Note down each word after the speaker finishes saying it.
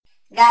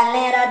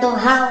Galera do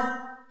RAU.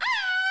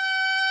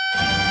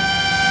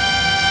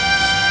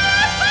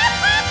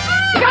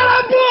 Cala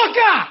a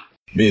boca!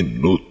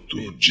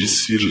 Minuto de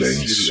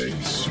silêncio.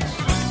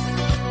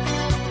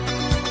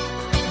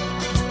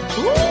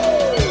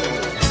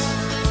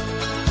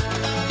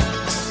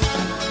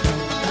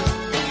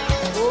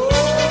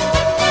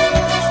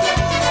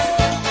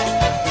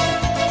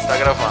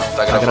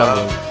 Tá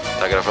gravando.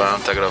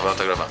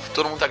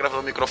 Todo mundo tá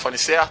gravando no microfone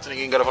certo,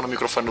 ninguém gravando no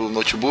microfone no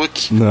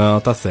notebook. Não,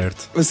 tá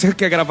certo. Você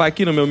quer gravar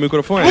aqui no meu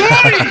microfone?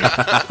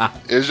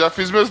 Eu já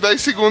fiz meus 10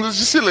 segundos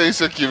de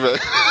silêncio aqui, velho.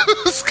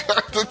 Os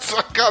caras estão de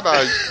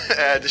sacanagem.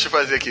 Deixa eu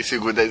fazer aqui 10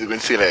 segundos de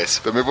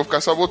silêncio. Também vou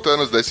ficar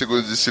sabotando os 10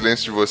 segundos de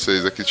silêncio de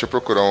vocês aqui. Deixa eu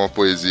procurar uma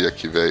poesia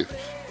aqui, velho.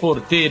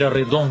 Porteira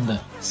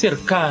redonda,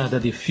 cercada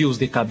de fios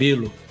de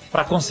cabelo,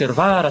 para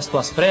conservar as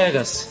tuas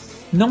pregas,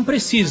 não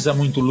precisa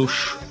muito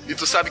luxo. E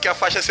tu sabe que a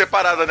faixa é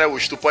separada, né,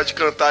 Ucho? Tu pode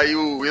cantar aí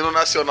o hino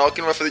nacional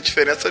que não vai fazer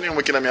diferença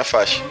nenhuma aqui na minha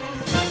faixa.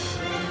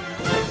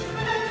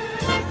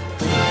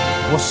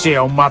 Você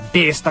é uma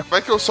besta.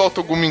 Vai que eu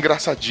solto alguma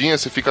engraçadinha,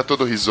 você fica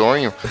todo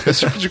risonho. Esse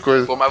tipo de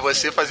coisa. Pô, mas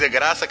você fazer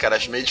graça, cara,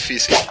 acho meio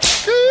difícil.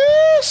 Que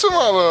isso,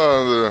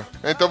 malandro?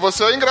 Então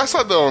você é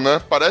engraçadão,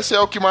 né? Parece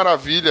que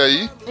maravilha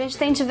aí. A gente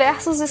tem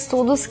diversos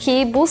estudos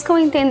que buscam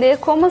entender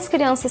como as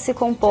crianças se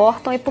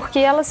comportam e por que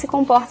elas se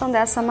comportam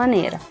dessa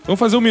maneira. Vamos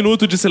fazer um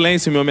minuto de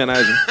silêncio em minha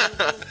homenagem.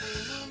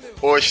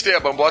 Ô,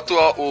 Esteban, bota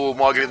o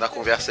Mogli na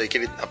conversa aí que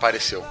ele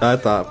apareceu. Ah,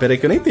 tá. Peraí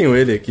que eu nem tenho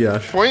ele aqui,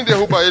 acho. Põe e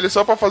derruba ele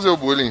só pra fazer o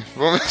bullying.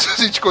 Vamos ver se a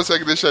gente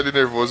consegue deixar ele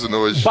nervoso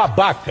hoje.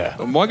 Babaca.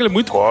 O Mogli é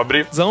muito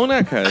cobrezão,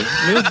 né, cara?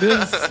 Meu Deus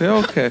do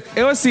céu, cara.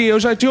 Eu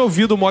já tinha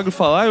ouvido o Mogli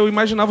falar, eu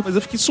imaginava, mas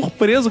eu fiquei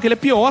surpreso que ele é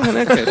pior,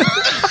 né,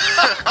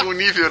 cara? O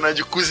nível, né,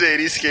 de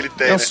cuzeirice que ele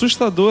tem, É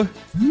assustador.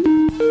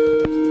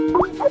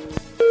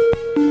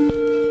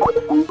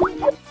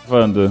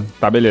 Vando,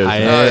 tá beleza.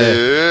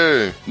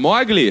 Aê!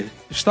 Mogli,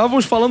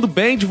 estávamos falando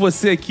bem de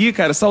você aqui,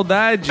 cara.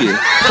 Saudade.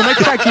 Como é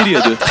que tá,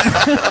 querido?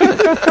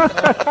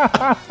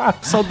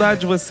 Saudade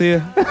de você.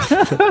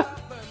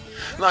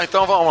 Não,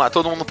 então vamos lá.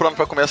 Todo mundo pronto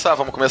pra começar?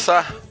 Vamos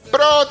começar?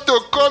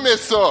 Pronto,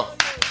 começou!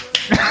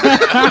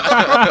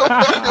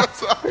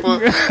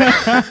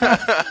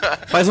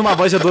 Faz uma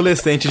voz de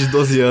adolescente de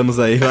 12 anos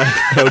aí, vai.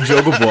 É o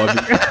Diogo Bob.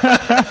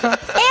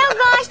 Eu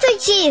gosto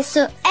disso.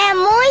 É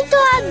muito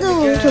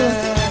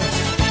adulto.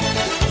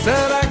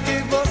 Será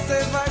que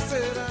você vai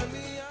ser a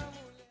minha mulher?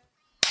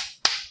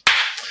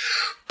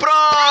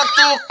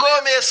 Pronto,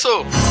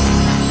 começou!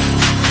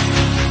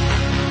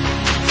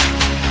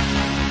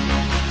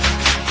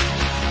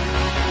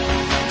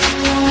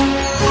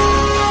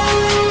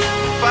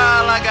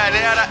 Fala,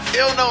 galera,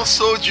 eu não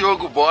sou o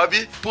Diogo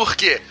Bob, por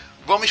quê?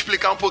 Vamos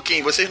explicar um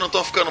pouquinho, vocês não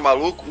estão ficando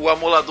malucos, o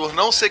amolador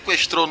não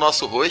sequestrou o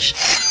nosso host,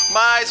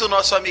 mas o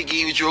nosso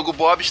amiguinho Diogo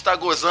Bob está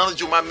gozando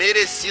de uma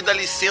merecida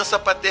licença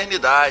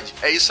paternidade.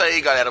 É isso aí,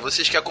 galera,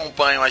 vocês que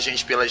acompanham a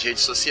gente pelas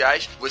redes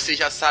sociais, vocês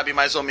já sabem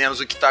mais ou menos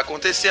o que está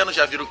acontecendo,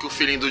 já viram que o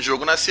filhinho do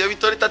Diogo nasceu,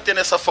 então ele tá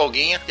tendo essa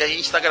folguinha e a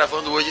gente tá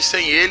gravando hoje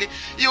sem ele.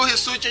 E o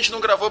Rissuti a gente não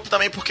gravou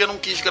também porque não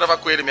quis gravar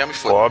com ele mesmo e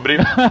foi. Pobre.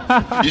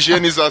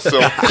 Higienização.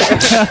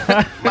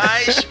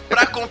 Mas,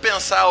 pra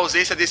compensar a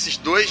ausência desses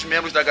dois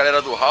membros da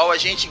galera do RAU, a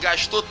gente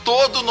gastou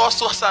todo o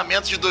nosso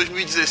orçamento de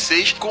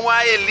 2016 com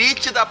a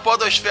elite da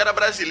podosfera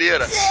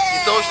brasileira.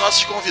 Então os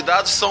nossos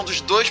convidados são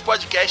dos dois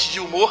podcasts de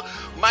humor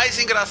mais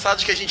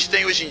engraçados que a gente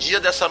tem hoje em dia,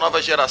 dessa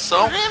nova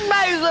geração.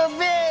 Mais ou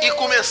menos. E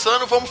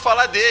começando, vamos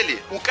falar dele.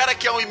 O cara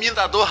que é um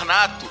imitador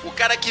nato, o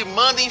cara que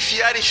manda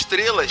enfiar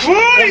estrelas, o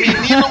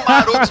menino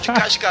maroto de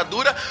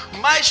cascadura,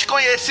 mais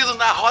conhecido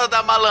na roda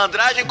da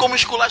malandragem como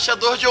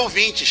esculachador de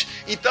ouvintes.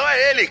 Então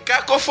é ele,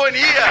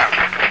 Cacofonia.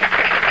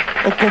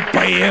 Ô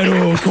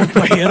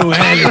companheiro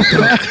Hélito.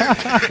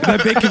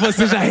 Ainda bem que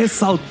você já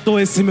ressaltou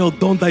esse meu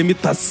dom da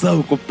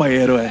imitação,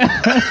 companheiro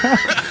Hélito.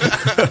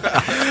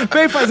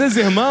 Bem, fazeres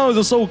irmãos,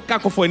 eu sou o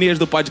Cacofonias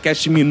do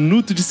podcast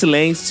Minuto de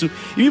Silêncio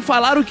e me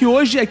falaram que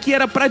hoje aqui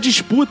era pra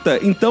disputa,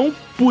 então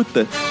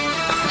puta.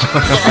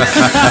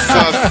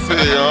 Nossa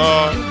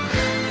senhora!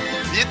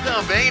 E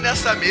também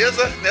nessa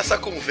mesa, nessa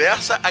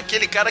conversa,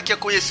 aquele cara que é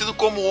conhecido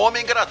como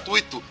homem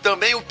gratuito.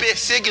 Também o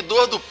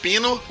perseguidor do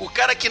Pino, o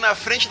cara que na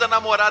frente da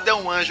namorada é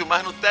um anjo,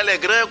 mas no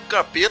Telegram é um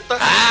capeta.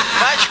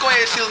 Mais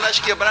conhecido nas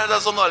quebradas da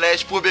Zona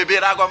Leste por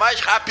beber água mais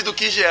rápido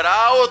que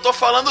geral. Eu tô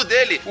falando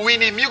dele, o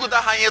inimigo da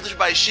rainha dos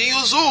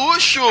baixinhos, o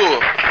Ucho.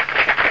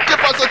 Que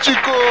passa,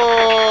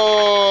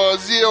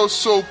 chicos? E eu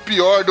sou o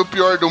pior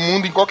do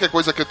mundo em qualquer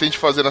coisa que eu tente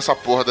fazer nessa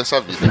porra dessa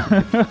vida.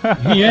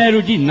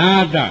 Dinheiro de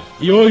nada.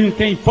 E hoje não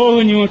tem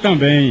porra nenhuma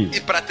também. E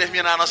pra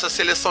terminar a nossa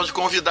seleção de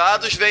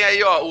convidados, vem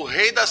aí, ó, o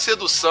rei da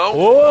sedução.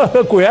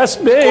 Conhece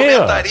bem,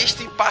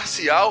 comentarista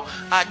imparcial,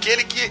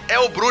 aquele que é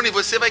o Bruno e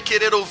você vai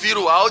querer ouvir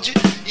o áudio.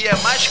 E é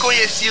mais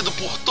conhecido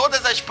por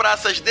todas as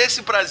praças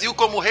desse Brasil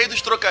como o rei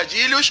dos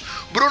trocadilhos,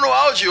 Bruno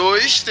Aldi, o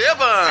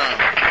Esteban.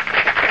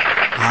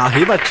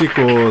 Arriba,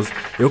 chicos!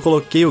 Eu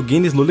coloquei o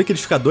Guinness no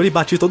liquidificador e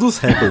bati todos os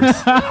recordes.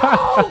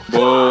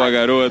 Boa,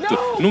 garoto.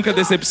 Nunca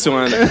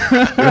decepciona.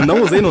 Eu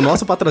não usei no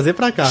nosso pra trazer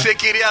pra cá. Você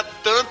queria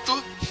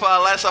tanto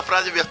falar essa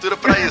frase de abertura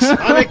pra isso.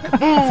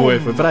 Foi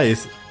pra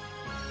isso.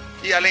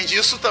 E além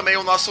disso, também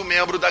o nosso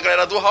membro da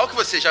Galera do RAU, que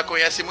você já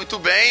conhece muito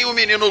bem, o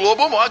menino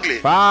lobo Mogli.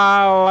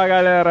 Fala,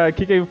 galera.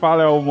 Aqui quem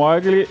fala é o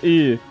Mogli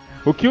e...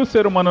 o que o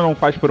ser humano não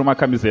faz por uma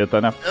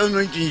camiseta, né? Eu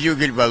não entendi o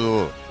que ele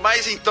falou.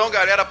 Mas então,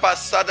 galera,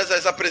 passadas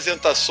as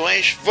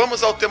apresentações,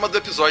 vamos ao tema do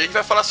episódio. A gente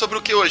vai falar sobre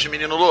o que hoje,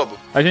 menino lobo?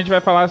 A gente vai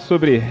falar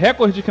sobre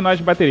recorde que nós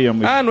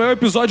bateríamos. Ah, não é o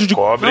episódio de...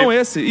 Cobre. Não,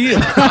 esse. Ih,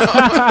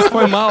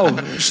 foi mal.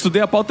 Estudei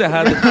a pauta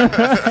errada.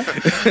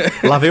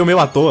 Lá veio o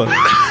meu à toa.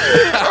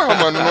 Ah,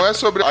 mano, não é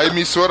sobre a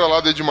emissora lá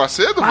do Edir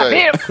Macedo,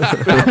 velho?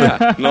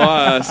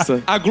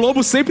 Nossa. A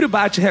Globo sempre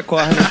bate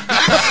recorde.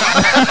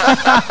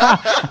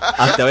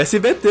 Até o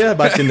SBT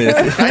bate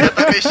nesse. Ainda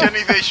tá mexendo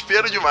em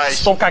vespeiro demais.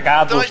 Estou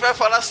cagado. Então a gente vai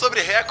falar sobre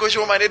recordes de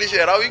uma maneira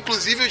geral,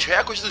 inclusive os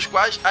recordes dos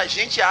quais a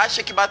gente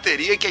acha que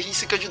bateria, que a gente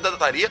se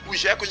candidataria,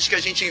 os recordes que a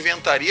gente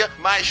inventaria,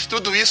 mas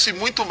tudo isso e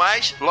muito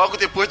mais logo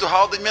depois do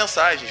RAU das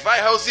mensagens.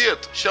 Vai,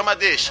 Raulzito, chama,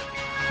 deixa.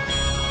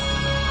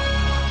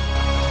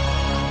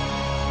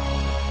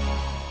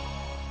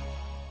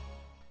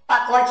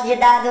 Pacote de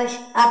dados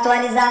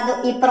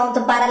atualizado e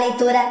pronto para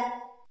leitura.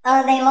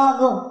 Andem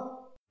logo.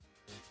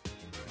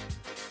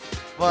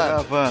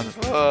 Gravando.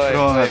 Foi,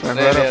 pronto,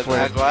 agora foi.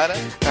 Agora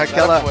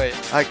foi.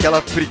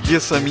 Aquela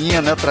preguiça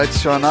minha, né,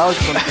 tradicional, de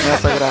quando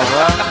começa a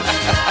gravar.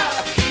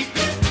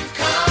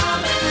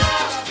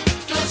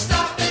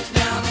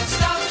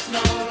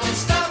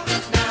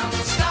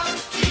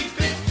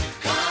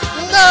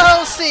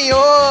 Não,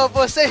 senhor!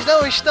 Vocês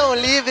não estão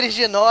livres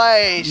de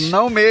nós!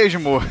 Não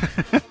mesmo.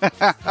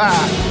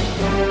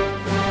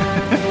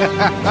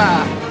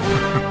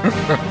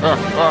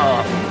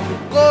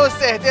 Com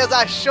certeza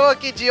achou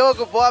que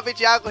Diogo Bob e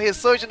Thiago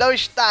Rissuti não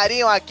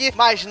estariam aqui,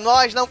 mas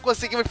nós não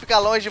conseguimos ficar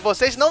longe de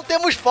vocês, não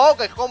temos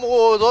folga, como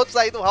os outros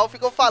aí do RAU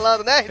ficam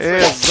falando, né,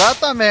 Rissuti?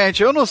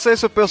 Exatamente. Eu não sei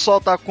se o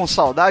pessoal tá com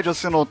saudade ou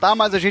se não tá,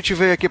 mas a gente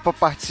veio aqui pra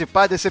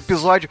participar desse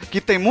episódio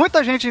que tem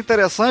muita gente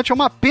interessante. É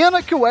uma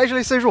pena que o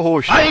Wesley seja o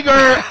host.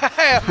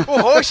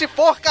 O host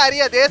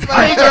porcaria desse,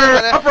 mas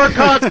né?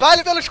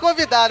 Vale pelos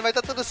convidados, mas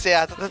tá tudo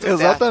certo,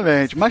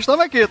 Exatamente. Mas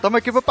estamos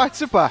aqui pra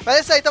participar. Mas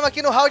é isso aí, estamos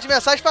aqui no RAU de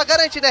mensagens pra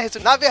garantir, né,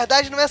 Rissuti? Na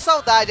verdade, não é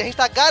saudade, a gente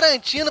tá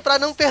garantindo pra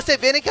não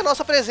perceberem que a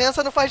nossa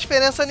presença não faz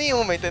diferença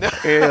nenhuma, entendeu?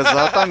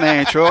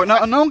 Exatamente. Eu,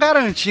 não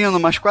garantindo,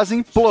 mas quase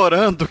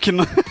implorando que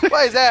não...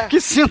 Pois é. Que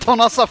sintam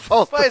nossa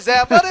falta. Pois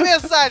é, manda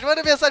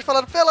mensagem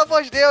falando, pelo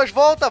amor de Deus,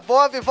 volta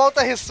Bob,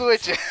 volta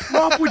Rissuti.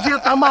 Não podia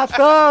estar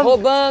matando,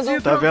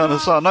 roubando. Tá vendo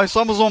só? Nós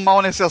somos um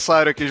mal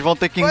necessário aqui, eles vão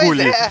ter que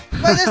engolir. Pois é,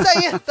 mas é isso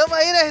aí, tamo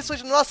aí, né,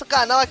 Rissuti, no nosso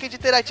canal aqui de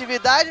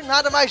interatividade,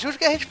 nada mais justo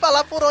que a gente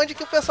falar por onde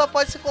que o pessoal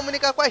pode se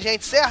comunicar com a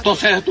gente, certo? Tô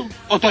certo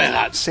ou tô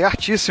errado?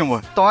 Certíssimo.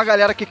 Então a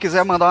galera que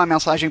quiser mandar uma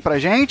mensagem pra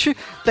gente,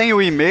 tem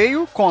o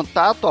e-mail,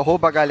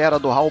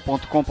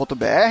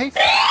 contato@galeradohal.com.br.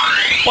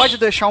 Pode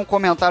deixar um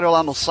comentário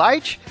lá no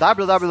site,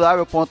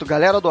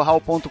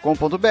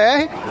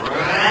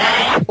 www.galeradohal.com.br.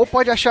 Ou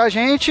pode achar a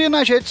gente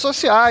nas redes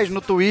sociais,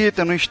 no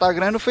Twitter, no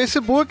Instagram e no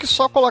Facebook,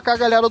 só colocar a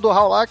Galera do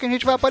RAU lá que a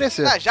gente vai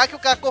aparecer. Ah, já que o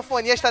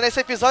Cacofonia está nesse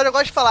episódio, eu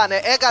gosto de falar,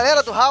 né? É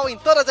Galera do RAU em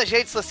todas as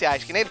redes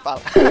sociais, que nem ele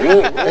fala.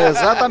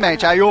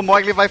 Exatamente. Aí o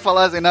Mogli vai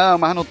falar assim, não,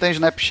 mas não tem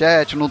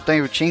Snapchat, não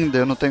tem o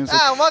Tinder, não tem...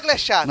 Ah, o Mogli é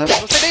chato. Não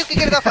sei nem o que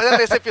ele tá fazendo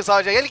nesse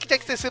episódio aí. Ele que tinha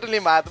que ter sido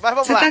limado, mas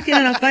vamos lá. Você tá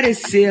querendo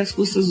aparecer às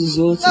custas dos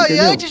outros, não,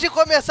 entendeu? E antes de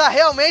começar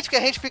realmente, que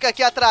a gente fica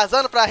aqui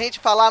atrasando pra gente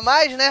falar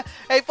mais, né?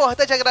 É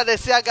importante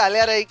agradecer a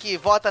galera aí que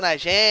vota na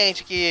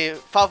gente, que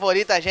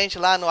favorita a gente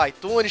lá no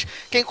iTunes,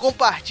 quem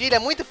compartilha, é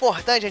muito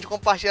importante a gente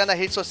compartilhar nas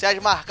redes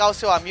sociais, marcar o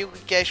seu amigo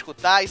que quer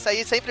escutar, isso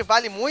aí sempre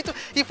vale muito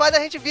e faz a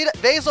gente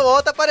vez ou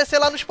outra aparecer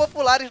lá nos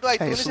populares do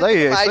iTunes. É isso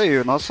aí,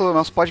 o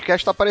nosso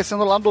podcast tá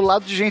aparecendo lá do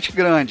lado de gente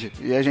grande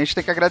e a gente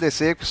tem que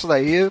agradecer que isso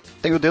daí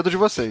tem o dedo de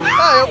vocês.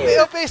 Ah,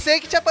 eu pensei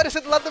que tinha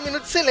aparecido do lado do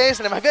Minuto de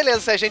Silêncio, né? Mas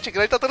beleza, se é gente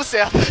grande tá tudo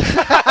certo.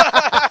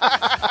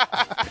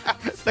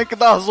 Tem que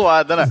dar uma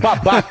zoada, né?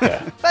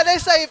 Babaca! Mas é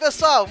isso aí,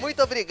 pessoal.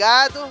 Muito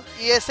obrigado.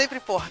 E é sempre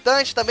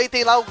importante. Também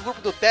tem lá o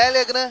grupo do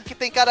Telegram, que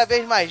tem cada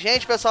vez mais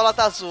gente. O pessoal lá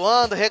tá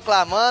zoando,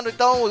 reclamando.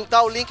 Então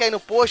dá o link aí no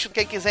post.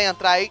 Quem quiser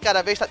entrar aí,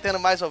 cada vez tá tendo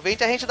mais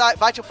ouvinte. A gente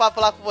bate o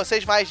papo lá com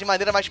vocês de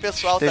maneira mais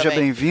pessoal. Esteja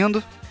também.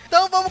 bem-vindo.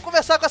 Então vamos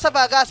começar com essa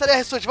bagaça, né,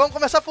 Rissuti? Vamos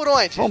começar por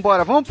onde?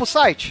 Vambora, vamos pro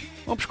site?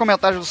 Vamos pros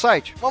comentários do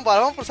site?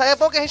 Vamos pro site. É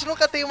bom que a gente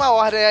nunca tem uma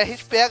ordem, né? A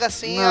gente pega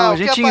assim... Não, a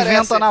gente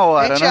inventa na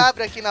hora, né? A gente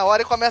abre aqui na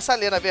hora e começa a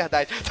ler, na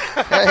verdade.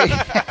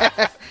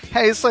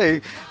 É isso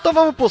aí. Então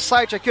vamos pro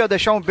site aqui, ó,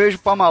 deixar um beijo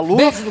pra Malu.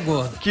 Beijo do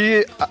gordo.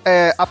 Que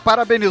a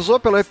parabenizou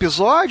pelo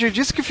episódio e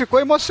disse que ficou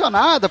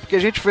emocionada, porque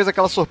a gente fez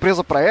aquela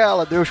surpresa pra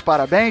ela, deu os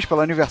parabéns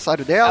pelo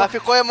aniversário dela. Ela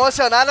ficou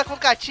emocionada com o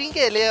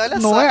Catinguelê, olha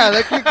não só. Não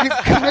é?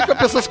 Como é que a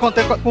pessoa se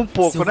contenta com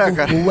pouco, seu né,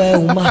 cara? É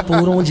o mar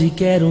por onde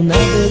quero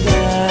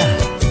navegar.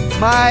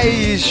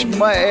 Mas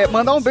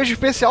mandar um beijo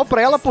especial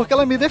pra ela porque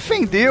ela me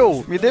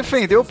defendeu. Me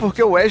defendeu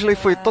porque o Wesley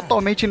foi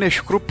totalmente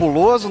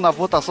inescrupuloso na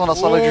votação da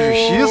Sala de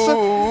Justiça.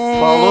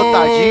 Falou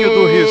tadinho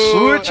do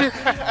Rissuti.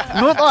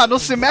 Não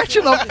se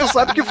mete não, porque tu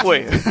sabe que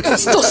foi.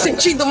 Estou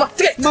sentindo uma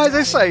treta. Mas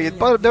é isso aí.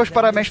 Deus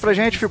parabéns pra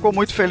gente. Ficou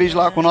muito feliz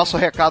lá com o nosso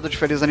recado de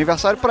feliz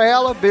aniversário pra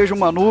ela. Beijo,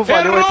 Manu.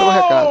 Valeu aí pelo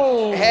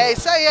recado. É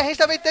isso aí. A gente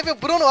também teve o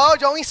Bruno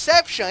Áudio, o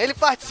Inception. Ele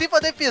participa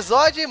do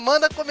episódio e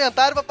manda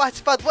comentário pra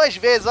participar 2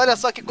 vezes. Olha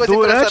só que coisa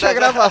impressionante. Durante a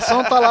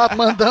gravação tá lá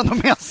mandando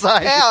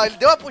mensagem. Ó, ele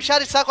deu uma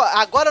puxada de saco.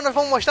 Agora nós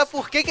vamos mostrar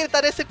por que ele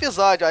tá nesse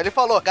episódio. Ó, ele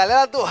falou: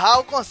 galera do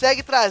RAU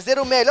consegue trazer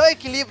o melhor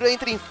equilíbrio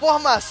entre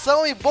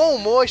informação e bom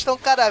humor. Estão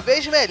cada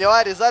vez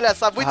melhores. Olha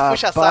só, muito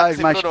puxa-saco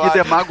esse mas Bruno que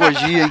Áudio.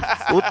 demagogia, hein?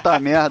 Puta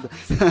merda.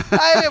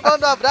 Aí ele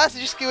manda um abraço e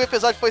diz que o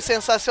episódio foi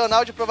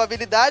sensacional de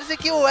probabilidades e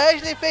que o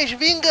Wesley fez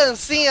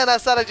vingancinha na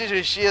sala de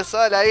justiça.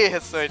 Olha aí,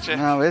 Rissuti.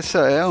 Não, esse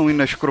é um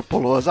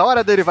inescrupuloso. A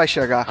hora dele vai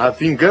chegar. A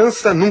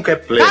vingança nunca é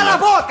plena. Cala a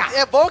boca!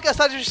 É bom que a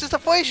sala de justiça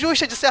foi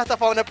justa de certa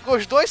forma, né? Porque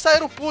os dois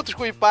saíram putos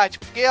com o empate.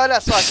 Porque olha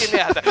só que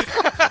merda.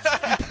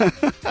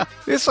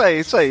 Isso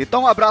aí.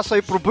 Então um abraço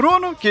aí pro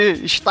Bruno, que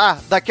está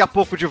daqui a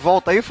pouco de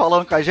volta aí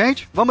falando com a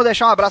gente. Vamos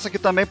deixar um abraço aqui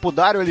também pro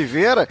Dário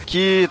Oliveira,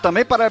 que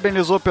também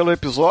parabenizou pelo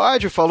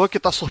episódio, falou que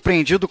tá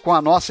surpreendido com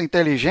a nossa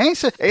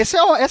inteligência. Essa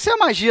é a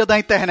magia da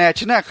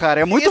internet, né,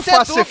 cara? É muito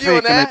fácil ser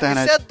fake, né? na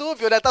internet. Isso é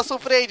dúbio, né? Tá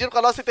surpreendido com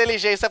a nossa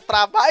inteligência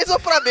pra mais ou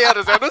pra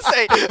menos, eu não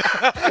sei.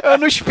 Eu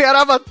não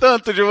esperava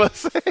tanto de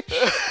vocês.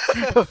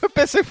 Eu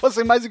pensei que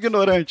fossem mais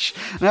ignorantes,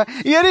 né?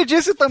 E ele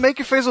disse também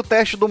que fez o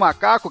teste do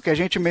macaco, que a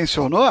gente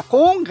mencionou,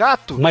 com um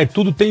gato. Mas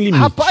tudo tem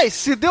limite. Rapaz,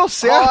 se deu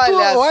certo,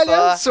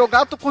 Olha só. seu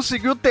gato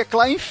conseguiu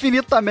teclar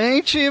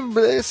infinitamente,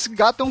 esse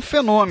gato é um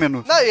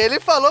fenômeno. Não, e ele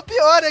falou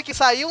pior, né? Que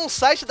saiu um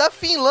site da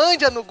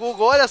Finlândia no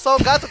Google. Olha só,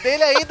 o gato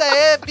dele ainda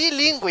é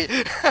bilíngue.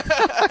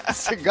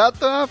 Esse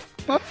gato é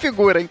uma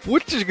figura, hein?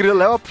 Putz,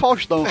 grilo, é o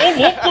Faustão.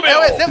 É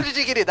um exemplo de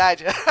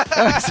dignidade.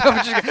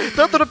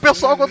 Tanto no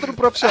pessoal quanto no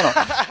profissional.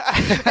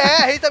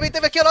 A gente também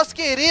teve aqui o nosso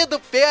querido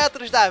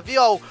Petros Davi,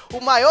 ó,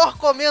 o maior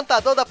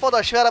comentador da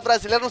podosfera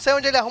brasileira. Não sei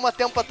onde ele arruma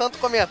tempo pra tanto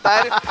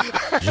comentário.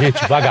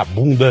 Gente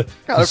vagabunda.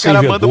 Cara, o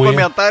cara manda um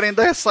comentário e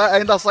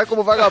ainda sai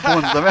como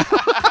vagabundo, tá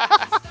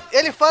vendo?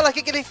 Ele fala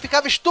aqui que ele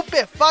ficava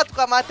estupefato com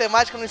a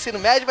matemática no ensino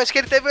médio, mas que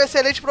ele teve um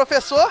excelente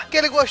professor, que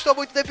ele gostou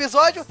muito do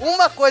episódio.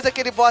 Uma coisa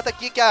que ele bota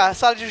aqui, que a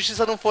sala de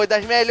justiça não foi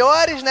das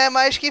melhores, né,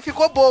 mas que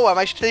ficou boa,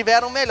 mas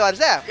tiveram melhores.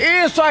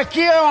 Isso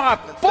aqui é uma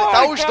porra.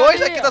 Tá os dois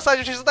aqui da sala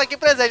de justiça tá aqui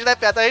presente, né,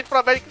 Pedro? A gente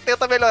provavelmente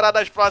tenta melhorar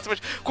nas próximas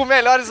com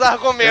melhores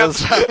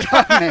argumentos.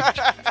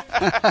 Exatamente.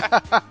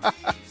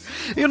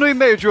 E no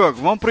e-mail, Diogo?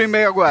 Vamos pro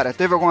e-mail agora.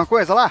 Teve alguma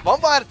coisa lá?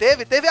 Vambora,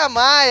 teve a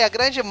Maia, a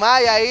grande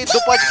Maia aí do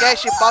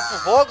podcast Papo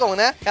Vogon,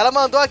 né? Ela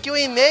mandou aqui um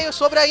e-mail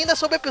sobre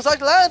o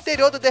episódio lá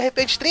anterior do De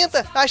Repente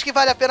 30. Acho que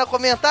vale a pena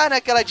comentar,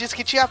 né? Que ela disse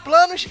que tinha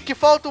planos, que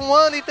falta 1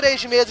 ano e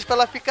 3 meses pra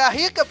ela ficar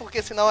rica,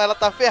 porque senão ela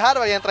tá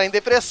ferrada, vai entrar em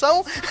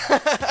depressão.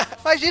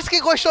 Mas disse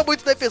que gostou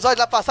muito do episódio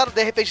lá passado, do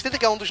De Repente 30,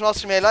 que é um dos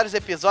nossos melhores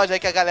episódios aí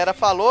que a galera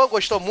falou,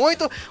 gostou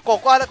muito,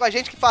 concorda com a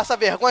gente que passa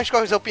vergonha com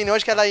as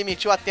opiniões que ela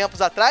emitiu há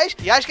tempos atrás,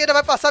 e acho que ainda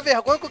vai passar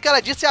vergonha com o que ela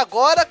disse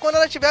agora, quando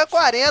ela tiver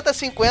 40,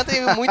 50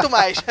 e muito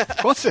mais.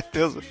 Com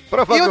certeza,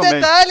 provavelmente.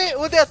 E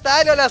o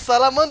detalhe, olha só,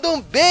 ela manda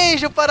um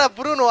beijo para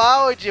Bruno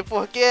Aldi,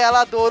 porque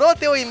ela adorou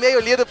ter o e-mail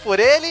lido por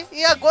ele,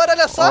 e agora,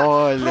 olha só,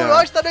 Bruno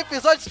Aldi tá no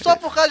episódio só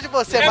por causa de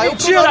você, mas o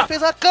Bruno Aldi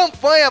fez uma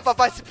campanha pra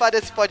participar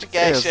desse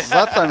podcast.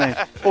 Exatamente.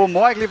 O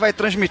Mogli vai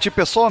transmitir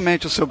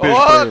pessoalmente o seu beijo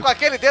pra ele. Com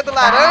aquele dedo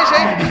laranja,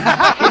 hein?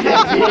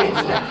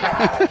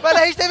 Mas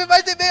a gente teve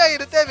mais e-mail aí,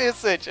 não teve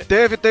isso, Santi?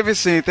 Teve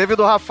sim. Teve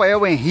do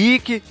Rafael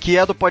Henrique, que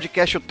é do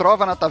podcast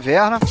Trova na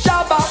Taverna.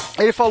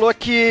 Ele falou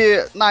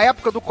que na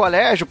época do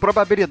colégio,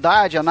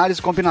 probabilidade,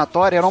 análise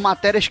combinatória eram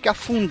matérias que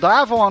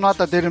afundavam a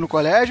nota dele no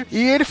colégio.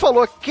 E ele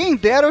falou, quem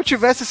dera eu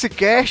tivesse esse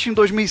cast em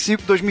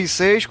 2005,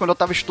 2006, quando eu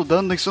tava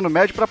estudando no ensino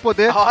médio, pra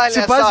poder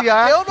se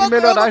basear e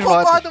melhorar as notas. Eu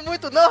não concordo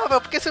muito não,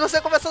 Rafael, porque se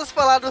você começasse a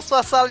falar da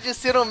sua sala de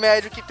ensino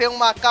médio que tem um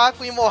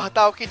macaco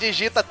imortal que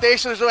digita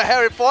textos do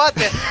Harry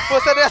Potter,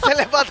 você não ia ser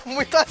levado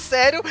muito a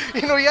sério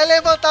e não ia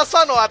levantar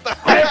sua nota.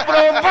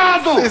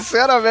 Reprovado!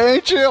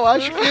 Sinceramente, eu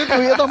acho que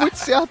não ia dar muito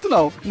certo,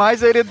 não.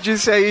 Mas ele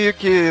disse aí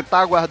que tá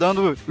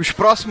aguardando os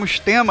próximos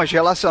temas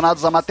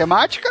relacionados à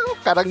matemática. O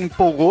cara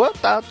empolgou,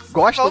 tá?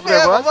 Gosta do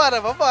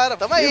negócio. Vambora.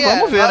 Tamo aí.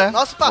 Vamos ver, né?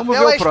 Nosso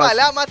papel é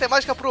espalhar a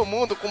matemática pro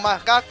mundo, com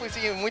macacos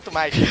e muito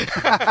mais.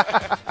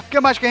 O que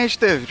mais que a gente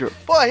teve, Diogo?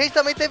 Pô, a gente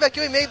também teve aqui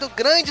o e-mail do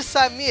grande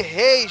Samir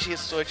Reis,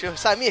 Rissuti. O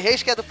Samir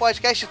Reis, que é do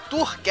podcast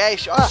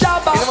Tourcast. Ó,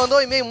 ele mandou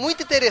um e-mail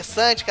muito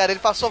interessante, cara. Ele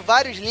passou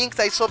vários links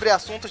aí sobre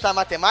assuntos da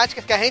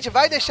matemática, que a gente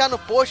vai deixar no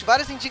post,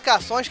 várias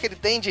indicações que ele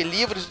tem de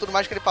livros e tudo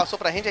mais que ele passou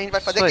pra gente. A gente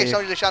vai fazer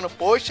questão de deixar no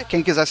post.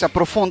 Quem quiser se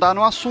aprofundar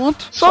no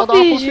assunto, só dá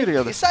uma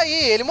conferida. Isso aí,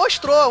 ele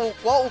mostrou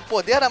o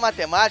poder da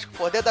matemática, o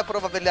poder da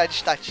probabilidade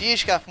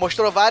estatística,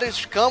 mostrou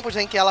vários campos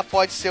em que ela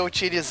pode ser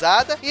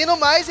utilizada. E no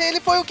mais, ele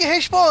foi o que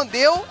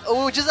respondeu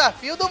o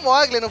desafio do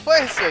Mogli, não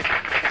foi, Rissuti?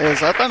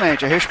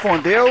 Exatamente,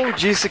 respondeu,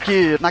 disse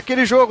que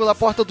naquele jogo da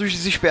Porta dos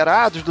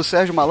Desesperados, do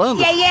Sérgio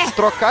Malandro,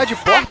 trocar de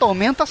porta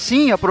aumenta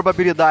sim a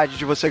probabilidade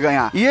de você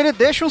ganhar. E ele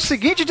deixa o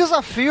seguinte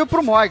desafio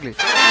pro Mogli.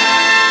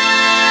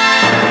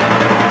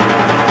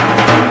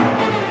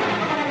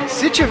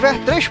 tiver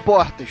 3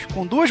 portas,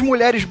 com 2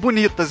 mulheres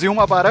bonitas e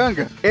uma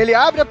baranga, ele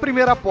abre a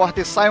primeira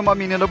porta e sai uma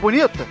menina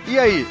bonita? E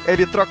aí,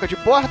 ele troca de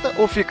porta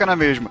ou fica na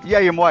mesma? E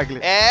aí,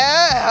 Mogli?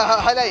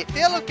 Olha aí,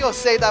 pelo que eu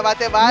sei da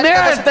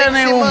matemática, você tem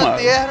que se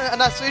manter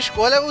na sua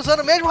escolha usando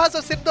o mesmo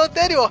raciocínio do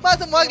anterior.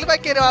 Mas o Mogli vai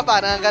querer uma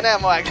baranga, né,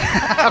 Mogli?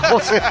 Com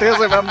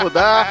certeza vai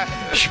mudar,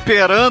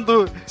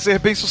 esperando ser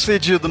bem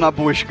sucedido na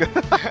busca.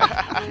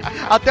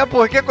 Até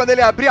porque quando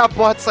ele abrir a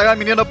porta e sair uma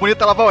menina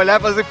bonita, ela vai olhar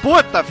e vai dizer,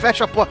 puta,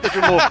 fecha a porta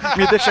de novo,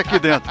 me deixa aqui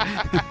dentro.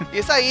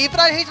 Isso aí,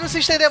 pra gente não se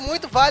estender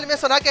muito, vale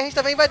mencionar que a gente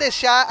também vai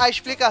deixar a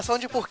explicação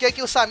de por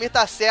que o Samir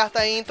tá certo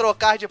em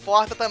trocar de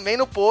porta também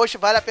no post.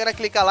 Vale a pena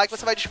clicar lá que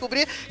você vai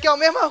descobrir que é o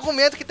mesmo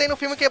argumento que tem no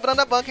filme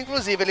Quebrando a Banca,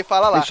 inclusive, ele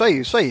fala lá.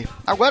 Isso aí.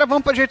 Agora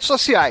vamos para redes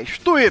sociais.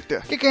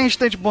 Twitter. O que a gente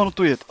tem de bom no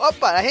Twitter?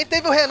 Opa, a gente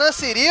teve o Renan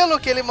Cirilo,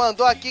 que ele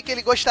mandou aqui que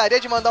ele gostaria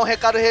de mandar um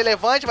recado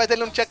relevante, mas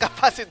ele não tinha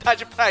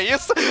capacidade pra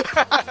isso.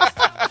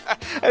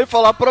 Ele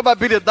falou, a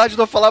probabilidade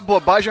de eu falar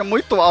bobagem é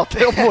muito alta.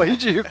 Eu morri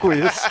de rir com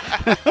isso.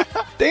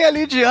 Tem a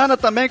Lidiana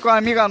também, que é uma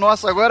amiga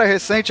nossa agora,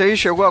 recente aí,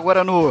 chegou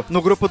agora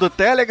no grupo do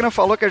Telegram,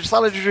 falou que a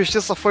sala de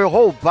justiça foi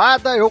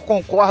roubada. Eu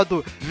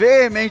concordo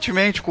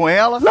veementemente com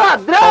ela.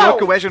 Ladrão! Falou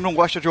que o Wesley não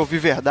gosta de ouvir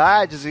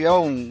verdades e é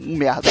um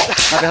merda.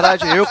 Na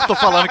verdade, eu que tô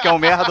falando que é um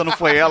merda, não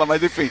foi ela,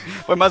 mas enfim,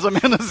 foi mais ou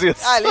menos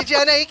isso. A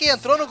Lidiana aí que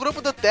entrou no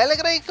grupo do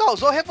Telegram e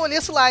causou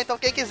reboliço lá, então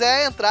quem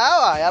quiser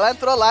entrar, ó, ela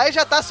entrou lá e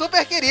já tá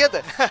super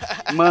querida.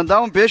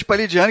 Mandar um beijo pra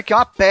Lidiane, que é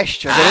uma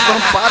peste. A garota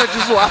não para de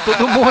zoar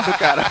todo mundo,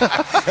 cara.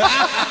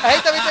 Aí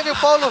também teve o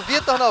Paulo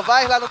Vitor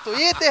Novaes lá no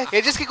Twitter.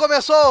 Ele disse que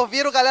começou a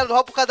ouvir o Galera do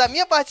RAU por causa da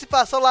minha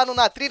participação lá no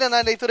Na Trilha,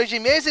 na leitura de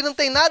e-mails, e não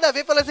tem nada a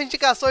ver pelas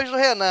indicações do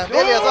Renan.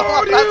 Beleza, um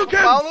abraço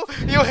pro Paulo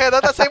e o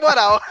Renan tá sem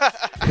moral.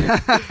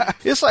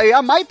 Isso aí,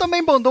 a Mai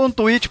também mandou um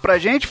tweet pra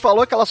gente,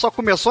 falou que ela só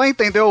começou a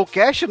entender o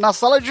cast na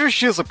sala de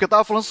justiça, porque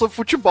tava falando sobre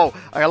futebol.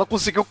 Aí ela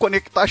conseguiu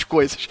conectar as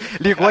coisas,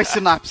 ligou as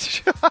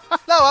sinapses.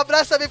 Não, um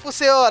abraço também pro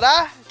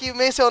Seorá, que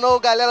mencionou o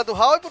Galera do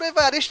RAU, e pro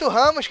Evaristo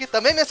Ramos, que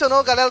também mencionou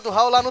o Galera do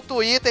RAU lá no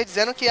Twitter,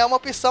 dizendo que é uma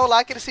opção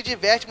lá, que ele se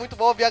diverte, muito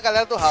bom ouvir a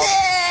Galera do RAU.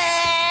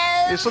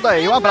 Isso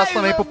daí, um abraço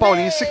também pro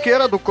Paulinho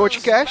Siqueira, do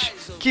CoachCast,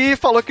 que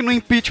falou que no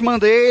impeachment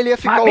dele ele ia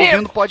ficar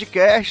ouvindo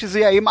podcasts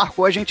e aí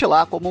marcou a gente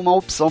lá como uma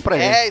opção pra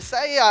ele. É, isso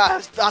aí,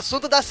 ó.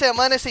 Assunto da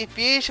semana esse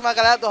impeachment, a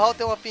Galera do RAU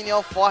tem uma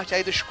opinião forte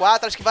aí dos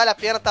 4, acho que vale a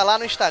pena, tá lá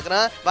no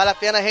Instagram, vale a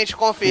pena a gente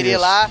conferir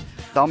lá.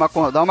 Dá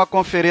uma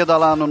conferida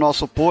lá no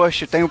nosso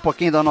post, tem um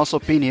pouquinho da nossa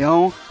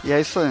opinião, e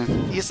é isso aí.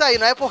 Isso aí,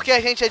 não é porque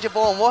a gente é de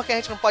bom humor que a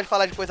gente não pode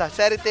falar de coisa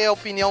séria e ter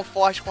opinião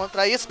forte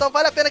contra isso, então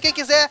vale a pena, quem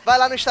quiser, vai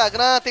lá no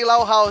Instagram, tem lá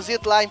o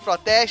Raulzito lá em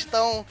protesto,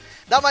 então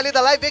dá uma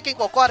lida lá e vê quem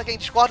concorda, quem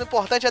discorda, o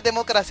importante é a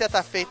democracia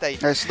tá feita aí.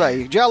 É isso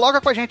daí,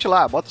 dialoga com a gente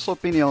lá, bota sua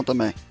opinião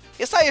também.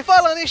 Isso aí,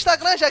 falando em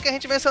Instagram, já que a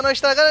gente mencionou o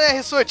Instagram, né,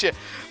 Rissuti?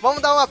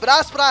 Vamos dar um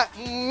abraço pra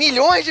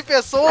milhões de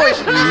pessoas.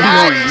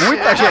 Milhões,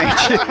 muita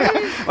gente.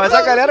 Mas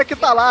a galera que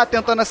tá lá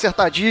tentando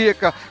acertar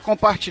dica,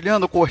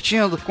 compartilhando,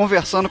 curtindo,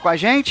 conversando com a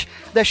gente.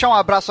 Deixar um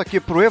abraço aqui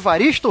pro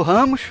Evaristo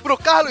Ramos. Pro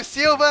Carlos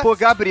Silva. Pro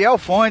Gabriel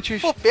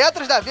Fontes. Pro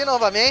Petros Davi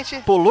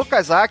novamente. Pro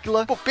Lucas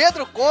Áquila. Pro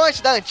Pedro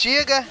Conte, da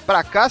Antiga.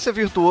 Pra Cássia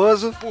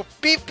Virtuoso. Pro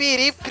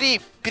Pipiripri.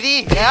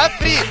 É a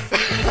Pri.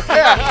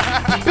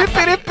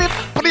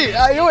 Pri.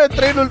 Aí eu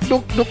entrei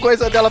no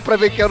coisa dela pra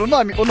ver que era o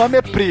nome. O nome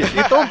é Pri.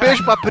 Então um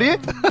beijo pra Pri.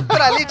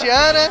 Pra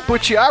Lidiana. Pro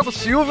Thiago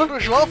Silva. Pro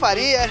João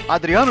Faria.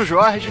 Adriano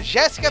Jorge.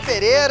 Jéssica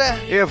Pereira.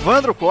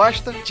 Evandro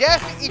Costa.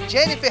 Jeff e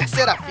Jennifer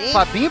Serafim.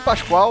 Fabinho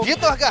Pascoal.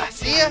 Vitor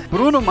Garcia.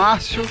 Bruno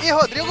Márcio. E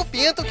Rodrigo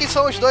Pinto, que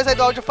são os dois aí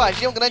do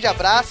Audiofagia. Um grande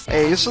abraço.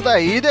 É isso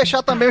daí. E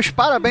deixar também os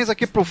parabéns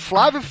aqui pro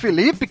Flávio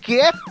Felipe, que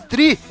é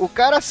tri. O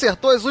cara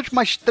acertou as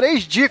últimas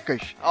 3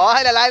 dicas.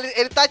 Olha lá,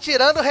 ele tá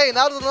tirando o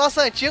Reinaldo do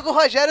nosso antigo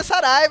Rogério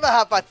Saraiva,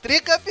 rapaz,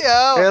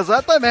 tricampeão.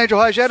 Exatamente, o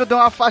Rogério deu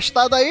uma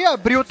afastada aí,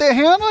 abriu o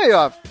terreno aí,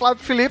 ó.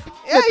 Flávio Felipe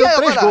meteu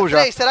 3 gols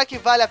já. Será que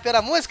vale a pena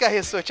a música,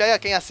 Rissuti? Aí, ó,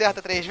 quem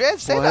acerta 3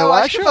 vezes? Sei não, não, eu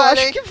acho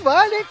que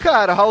vale, hein,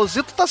 cara.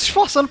 Raulzito tá se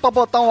esforçando pra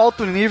botar um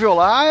alto nível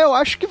lá, eu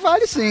acho que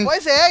vale sim.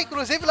 Pois é,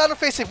 inclusive lá no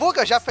Facebook,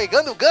 eu já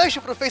pegando o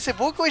gancho pro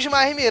Facebook, o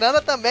Ismael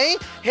Miranda também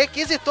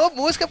requisitou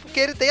música, porque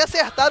ele tem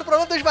acertado. O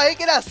problema do Ismael é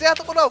que ele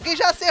acerta quando alguém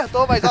já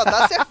acertou, mas ó,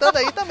 tá acertando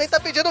aí, também tá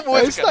pedindo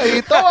música. É isso aí,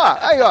 então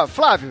ó,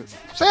 Flávio,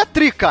 você é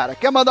tri, cara.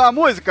 Quer mandar uma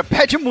música?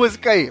 Pede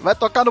música aí. Vai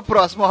tocar no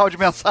próximo round de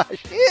mensagem.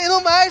 E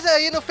no mais,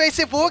 aí no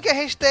Facebook, a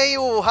gente tem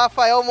o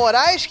Rafael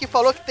Moraes, que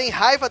falou que tem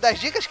raiva das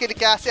dicas, que ele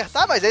quer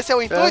acertar, mas esse é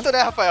o intuito,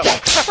 né, Rafael?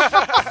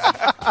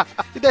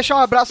 E deixar um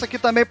abraço aqui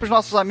também pros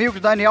nossos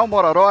amigos Daniel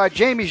Mororó,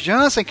 James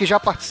Jansen, que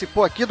já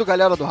participou aqui do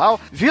Galera do RAU,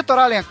 Vitor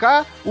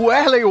Alencar, o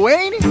Erley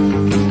Wayne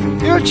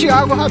e o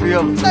Thiago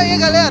Rabelo. Isso aí,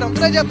 galera. Um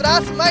grande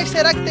abraço. Mas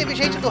será que teve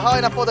gente do RAU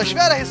aí na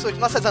podosfera, Rissuti?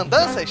 Nossas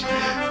andanças?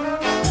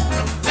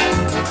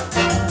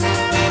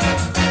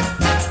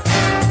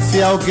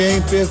 Se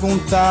alguém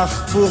perguntar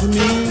por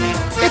mim...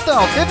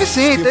 Então, teve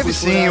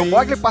sim. O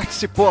Mogli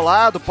participou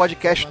lá do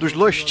podcast dos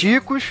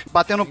Chicos,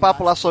 batendo um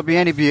papo lá sobre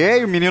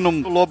NBA. O menino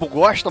Lobo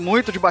gosta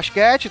muito de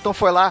basquete, então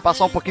foi lá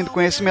passar um pouquinho do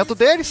conhecimento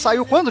dele.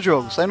 Saiu quando,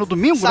 Diogo? Saiu no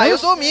domingo, né? Saiu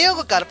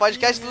domingo, cara. O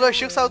podcast dos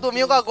Chicos saiu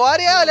domingo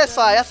agora. E olha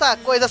só, essa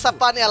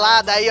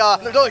panelada aí, ó.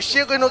 No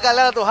Chicos e no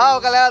Galera do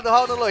RAU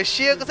no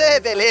Chicos.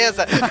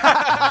 Beleza.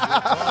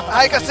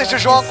 Ai, que assiste o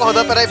João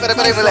acordando. Peraí,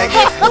 moleque.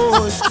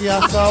 Depois que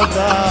a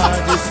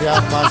saudade se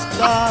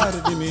afastar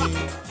de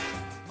mim...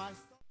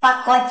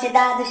 Pacote de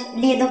dados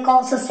lido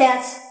com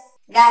sucesso.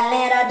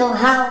 Galera do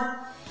RAU.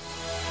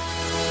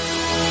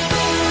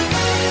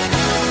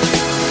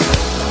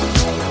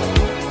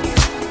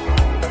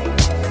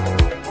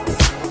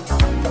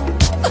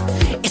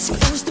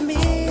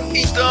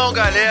 Então,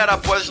 galera,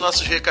 após os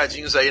nossos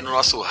recadinhos aí no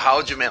nosso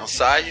RAU de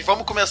mensagens,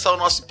 vamos começar o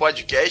nosso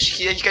podcast,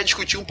 que a gente quer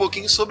discutir um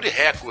pouquinho sobre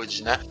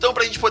recordes, né? Então,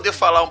 pra gente poder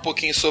falar um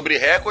pouquinho sobre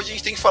recorde, a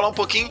gente tem que falar um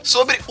pouquinho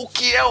sobre o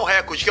que é um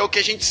recorde, que é o que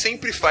a gente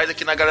sempre faz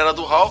aqui na Galera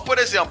do RAU. Por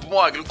exemplo,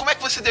 Mogli, como é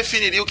que você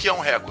definiria o que é um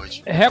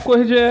recorde?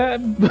 Recorde é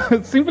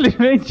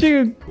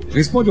simplesmente...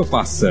 Responde ou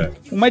passa?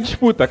 Uma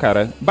disputa,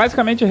 cara.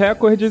 Basicamente,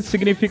 recorde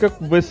significa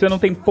que você não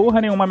tem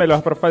porra nenhuma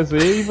melhor pra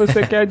fazer e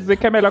você quer dizer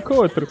que é melhor que o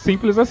outro.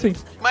 Simples assim.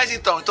 Mas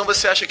então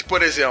você acha que,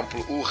 por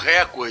exemplo, o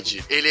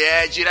recorde, ele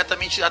é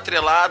diretamente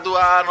atrelado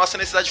à nossa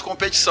necessidade de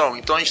competição.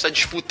 Então a gente tá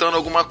disputando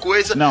alguma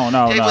coisa e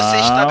aí você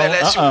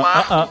estabelece um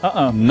marco.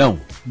 Não.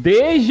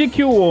 Desde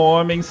que o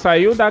homem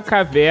saiu da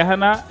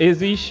caverna,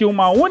 existe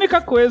uma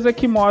única coisa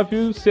que move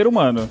o ser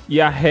humano.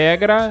 E a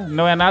regra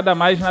não é nada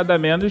mais, nada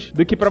menos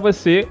do que pra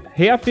você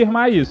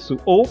reafirmar isso.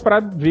 Ou pra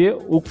ver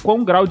o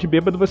quão grau de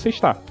bêbado você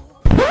está.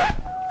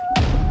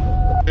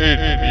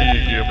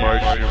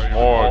 Enigmas de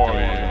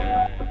Mogli.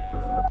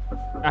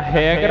 A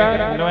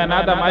regra não é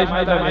nada mais,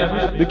 nada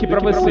menos do que pra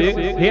você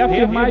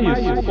reafirmar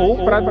isso.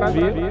 Ou pra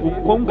ver o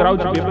quão grau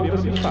de bêbado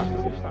você está.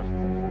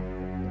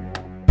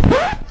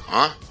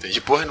 Entendi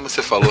porra nenhuma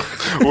você falou.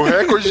 O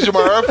recorde de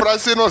maior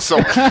frase sem noção.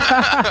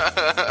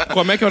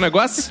 Como é que é o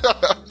negócio?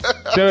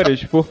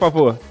 Senhores, por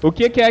favor, o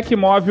que é que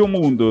move o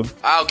mundo?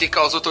 O que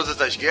causou todas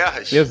as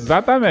guerras?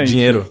 Exatamente.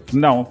 Dinheiro.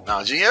 Não.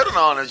 Não, dinheiro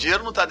não, né?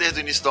 Dinheiro não tá desde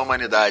o início da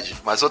humanidade.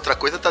 Mas outra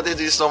coisa tá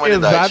desde o início da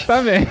humanidade.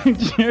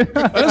 Exatamente.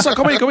 Olha só,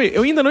 calma aí.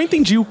 Eu ainda não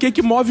entendi o que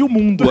move o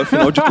mundo,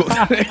 afinal de contas.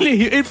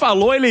 Ele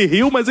falou, ele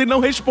riu, mas ele não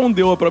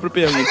respondeu a própria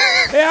pergunta.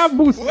 É a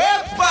buceta.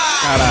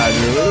 Caralho.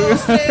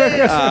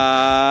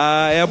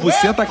 É a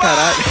buceta,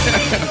 caralho.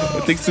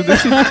 Tem que se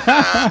decidir.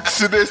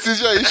 Se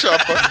decide aí,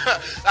 chapa.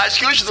 Acho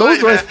que os São dois,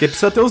 os dois, né? porque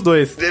precisa ter os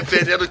dois.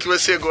 Dependendo do que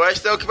você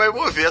gosta, é o que vai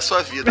mover a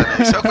sua vida, né?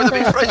 Isso é uma coisa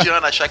bem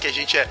freudiana, achar que a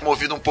gente é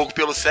movido um pouco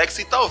pelo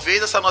sexo e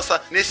talvez essa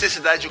nossa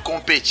necessidade de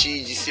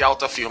competir, de se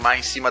autoafirmar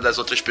em cima das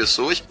outras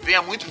pessoas,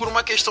 venha muito por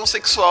uma questão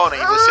sexual,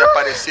 né? Em você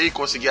aparecer e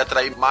conseguir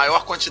atrair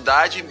maior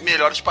quantidade e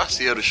melhores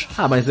parceiros.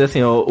 Mas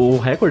assim, o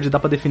recorde dá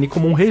pra definir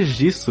como um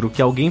registro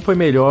que alguém foi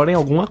melhor em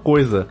alguma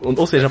coisa.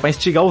 Ou seja, pra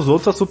instigar os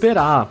outros a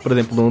superar. Por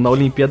exemplo, na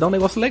Olimpíada é um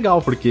negócio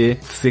legal, porque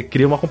você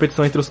cria uma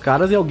competição entre os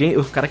caras e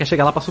o cara quer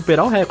chegar lá pra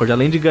superar o recorde.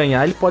 Além de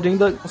ganhar, ele pode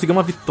ainda conseguir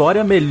uma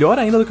vitória melhor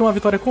ainda do que uma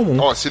vitória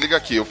comum. Se liga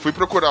aqui, eu fui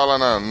procurar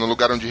lá no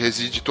lugar onde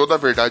reside toda a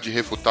verdade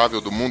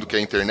irrefutável do mundo, que é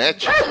a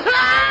internet.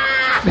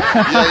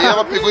 E aí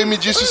ela pegou e me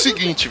disse o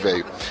seguinte,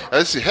 velho.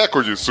 Esse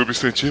recorde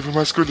substantivo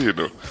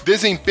masculino.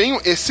 Desempenho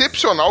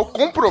excepcional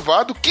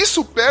comprovado que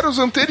supera os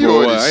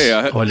anteriores.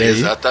 Olha aí.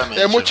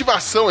 Exatamente. É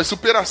motivação, é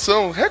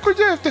superação.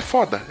 Recorde é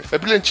foda. É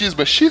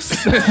brilhantismo, é X.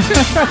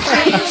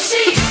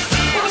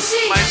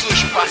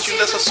 Mas, partindo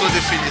dessa sua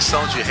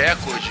definição de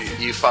recorde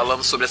e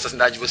falando sobre essa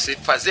necessidade de você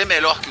fazer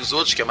melhor que os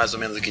outros, que é mais ou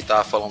menos o que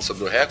tava falando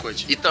sobre o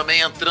recorde, e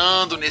também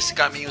entrando nesse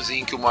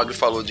caminhozinho que o Mogli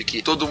falou de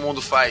que todo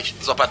mundo faz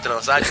só pra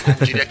transar, como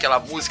diria aquela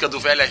música do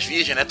Velhas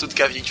Virgens, né? Tudo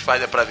que a gente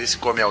faz é pra ver se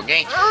come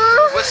alguém.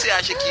 Você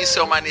acha que isso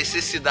é uma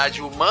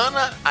necessidade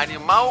humana,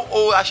 animal,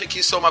 ou acha que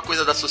isso é uma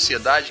coisa da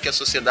sociedade, que a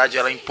sociedade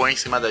ela impõe em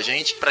cima da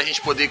gente pra gente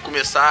poder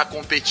começar a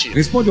competir?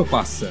 Responde ou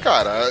passa?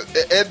 Cara,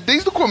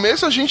 desde o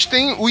começo a gente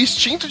tem o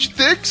instinto de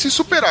ter que se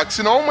superar, que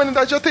senão a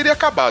humanidade já teria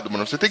acabado,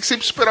 mano. Você tem que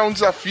sempre superar um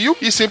desafio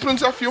e sempre um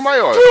desafio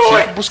maior,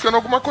 sempre buscando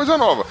alguma coisa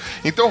nova.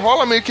 Então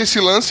rola meio que esse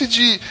lance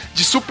de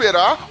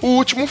superar o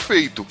último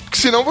feito, porque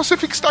senão você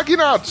fica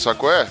estagnado,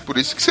 sacou? Por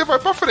isso que você vai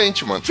pra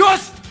frente, mano.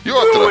 E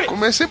outra,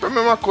 comer sempre a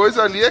mesma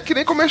coisa ali é que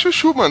nem comer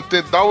chuchu, mano.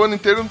 Dá o ano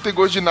inteiro, não tem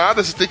gosto de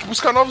nada, você tem que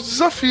buscar novos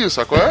desafios,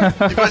 sacou?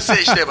 E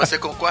você, Esteban, você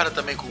concorda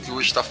também com o que o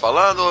Uchi tá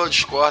falando ou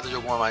discorda de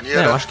alguma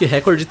maneira? Eu acho que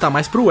recorde tá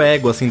mais pro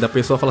ego, assim, da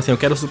pessoa falar assim, eu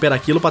quero superar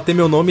aquilo pra ter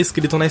meu nome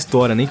escrito na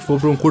história, nem que for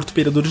por um curto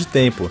período de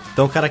tempo.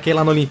 Então o cara quer ir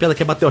lá na Olimpíada,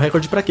 quer bater o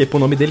recorde pra quê? Pô, o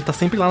nome dele tá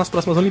sempre lá nas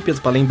próximas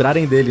Olimpíadas, pra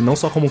lembrarem dele, não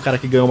só como o cara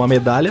que ganhou uma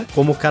medalha,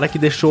 como o cara que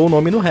deixou o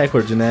nome no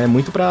recorde, né?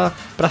 Muito pra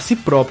si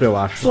próprio, eu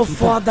acho. Sou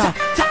foda!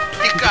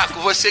 E Caco,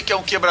 você que é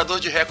um quebrador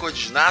de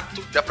recordes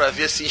nato, dá pra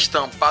ver assim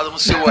estampado no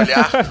seu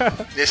olhar,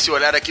 nesse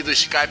olhar aqui do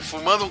Skype,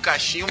 fumando um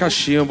cachimbo.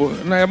 Cachimbo.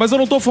 Mas eu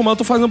não tô fumando,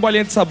 tô fazendo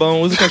bolinha de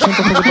sabão. Uso cachimbo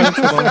pra fazer bolinha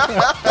de sabão.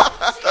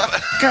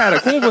 Cara,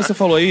 como você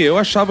falou aí, eu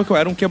achava que eu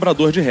era um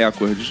quebrador de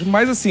recordes.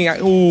 Mas assim,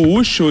 o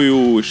Ucho e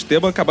o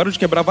Esteban acabaram de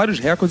quebrar vários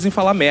recordes em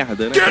falar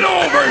merda, né? Get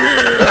over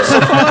here!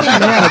 Só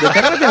falaram merda,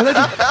 cara. Na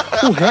verdade,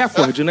 o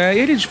recorde, né?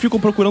 Eles ficam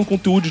procurando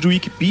conteúdo de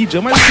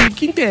Wikipedia, mas assim, o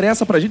que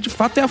interessa pra gente, de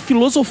fato, é a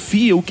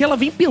filosofia, o que ela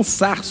vem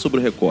pensar sobre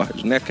o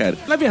recorde, né, cara?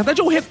 Na verdade,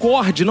 é o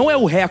recorde, não é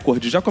o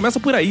recorde. Já começa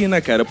por aí, né,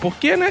 cara?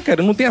 Porque, né,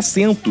 cara, não tem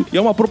acento. E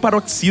é uma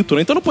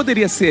proparoxítona. Então não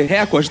poderia ser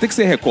recorde, tem que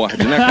ser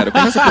recorde, né, cara?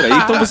 Começa por aí.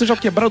 Então vocês já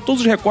quebraram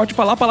todos os recordes e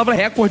falar a palavra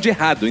recorde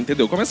errado,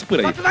 entendeu? Começa por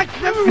aí. Então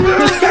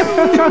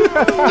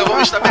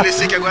vamos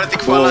estabelecer que agora tem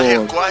que falar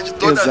recorde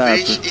toda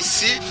vez. E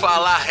se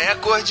falar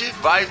recorde,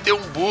 vai ter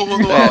um burro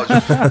no áudio.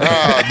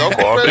 Ah, dá um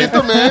copo aí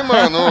também,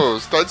 mano.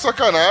 Você tá de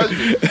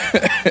sacanagem.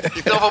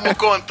 Então vamos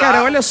contar.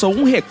 Cara, olha só,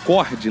 um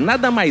recorde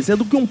nada mais é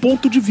do que um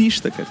ponto de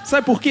vista, cara.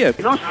 Sabe por quê?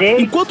 Não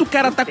sei. Enquanto o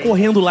cara tá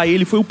correndo lá e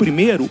ele foi o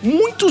primeiro,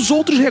 muitos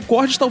outros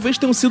recordes talvez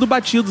tenham sido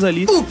batidos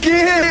ali. O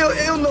quê?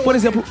 Eu não... Por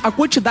exemplo, a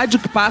quantidade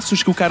de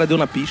passos que o cara deu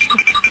na pista.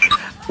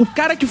 O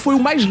cara que foi o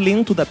mais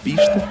lento da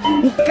pista.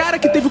 O cara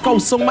que teve o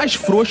calção mais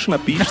frouxo na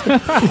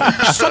pista.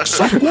 Só que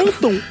só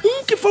contam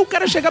um que foi o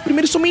cara chegar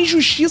primeiro. Isso é uma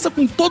injustiça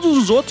com todos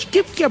os outros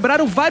que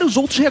quebraram vários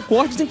outros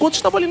recordes enquanto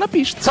estavam ali na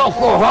pista.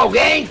 Socorro,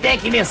 alguém tem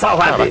que me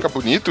salvar. Caraca,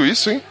 bonito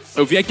isso, hein?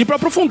 Eu vim aqui pra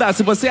aprofundar.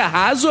 Se você é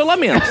raso, eu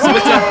lamento. Se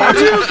você é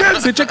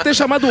raso, você tinha que ter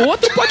chamado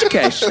outro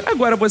podcast.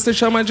 Agora você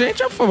chama a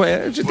gente,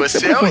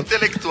 você é um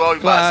intelectual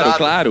embasado.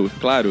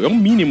 Claro. É o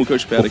mínimo que eu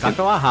espero aqui. O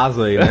Caco é um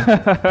arraso aí, né?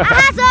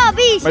 Arrasou,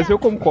 bicho! Mas eu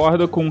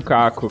concordo com o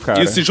Caco,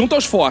 cara. E se junta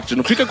aos fortes,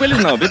 não fica com eles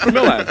não, vem pro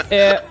meu lado.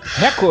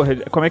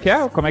 Recorde. Como é que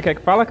é? Como é que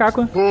fala,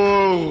 Caco?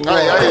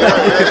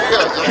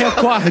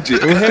 Recorde.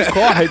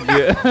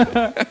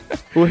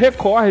 O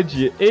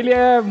recorde, ele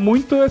é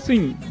muito,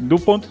 assim, do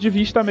ponto de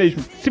vista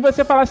mesmo. Se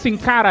você falar assim,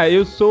 cara,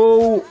 eu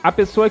sou a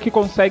pessoa que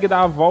consegue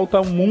dar a volta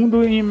ao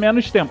mundo em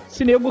menos tempo.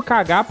 Se nego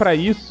cagar pra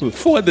isso,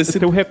 foda-se.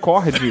 Teu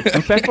recorde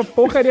não serve pra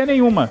porcaria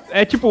nenhuma.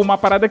 É tipo uma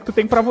parada que tu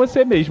tem pra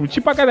você mesmo.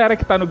 Tipo a galera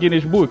que tá no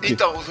Guinness Book.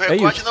 Então, o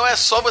recorde não é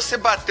só você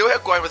bater o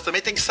recorde, mas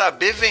também tem que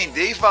saber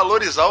vender e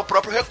valorizar o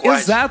próprio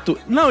recorde. Exato.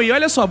 Não, e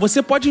olha só,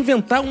 você pode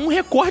inventar um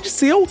recorde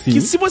seu. Sim.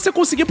 Que se você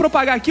conseguir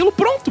propagar aquilo,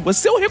 pronto,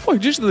 você é o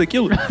recordista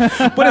daquilo.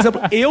 Por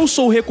exemplo, eu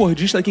sou o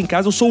recordista aqui em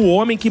casa, eu sou o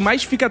homem que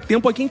mais fica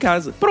tempo aqui em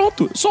casa.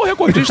 Pronto, sou o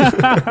recordista.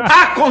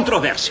 Há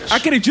controvérsias.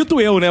 Acredito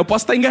eu, né? Eu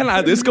posso estar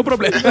enganado, esse que é o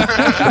problema.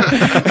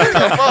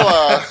 Calma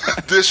lá,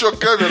 deixou a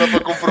câmera pra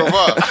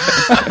comprovar?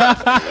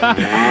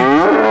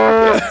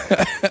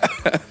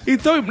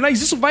 Então, mas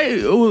isso vai...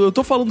 Eu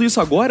tô falando isso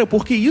agora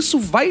porque isso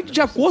vai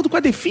de acordo com a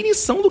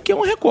definição do que é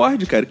um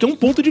recorde, cara, que é um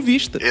ponto de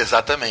vista.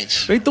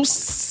 Exatamente. Então,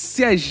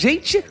 se a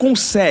gente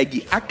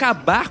consegue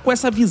acabar com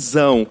essa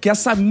visão que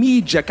essa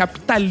mídia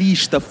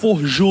capitalista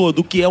forjou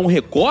do que é um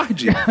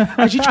recorde,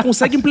 a gente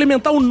consegue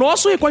implementar o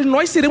nosso recorde.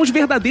 Nós seremos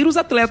verdadeiros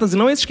atletas e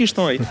não esses que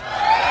estão aí.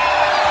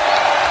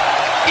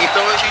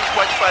 Então a gente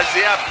pode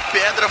fazer a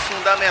pedra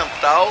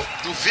fundamental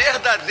do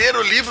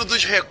verdadeiro livro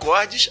dos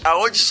recordes,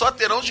 aonde só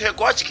terão os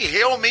recordes que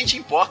realmente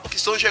importam, que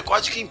são os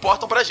recordes que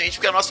importam pra gente,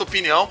 porque a nossa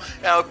opinião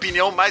é a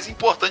opinião mais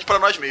importante pra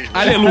nós mesmos.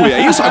 Aleluia,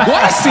 isso,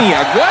 agora sim,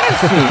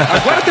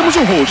 agora temos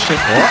um host.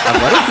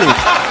 Agora sim.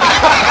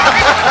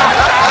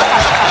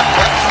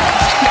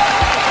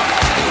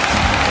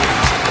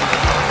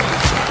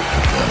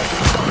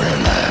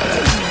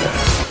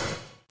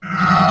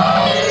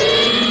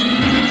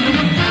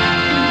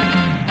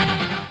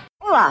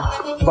 Olá,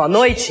 boa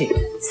noite.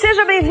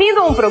 Seja bem-vindo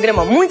a um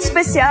programa muito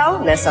especial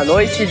nessa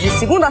noite de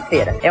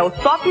segunda-feira. É o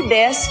Top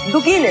 10 do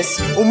Guinness,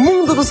 o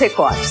mundo dos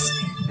recordes.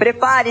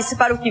 Prepare-se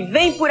para o que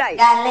vem por aí.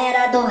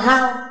 Galera do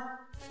RAU.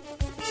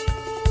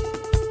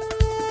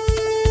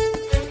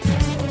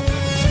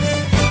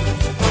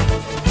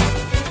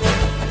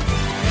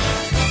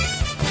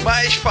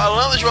 Mas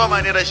falando de uma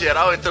maneira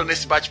geral, entrando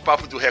nesse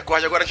bate-papo do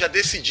recorde, agora já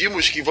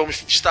decidimos que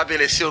vamos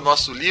estabelecer o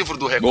nosso livro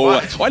do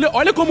recorde. Boa.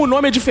 Olha como o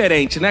nome é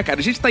diferente, né,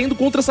 cara? A gente tá indo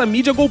contra essa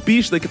mídia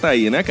golpista que tá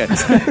aí, né, cara?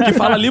 Que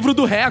fala livro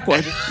do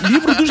recorde.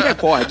 Livro dos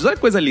recordes. Olha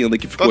que coisa linda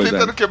que ficou. Tá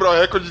tentando quebrar o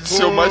recorde de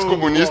ser o mais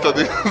comunista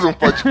dentro de um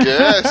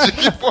podcast?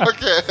 Que porra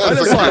que é essa?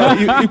 Olha só,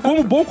 e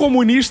como bom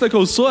comunista que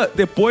eu sou,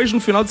 depois,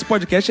 no final desse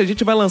podcast, a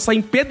gente vai lançar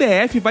em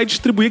PDF e vai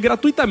distribuir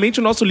gratuitamente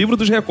o nosso livro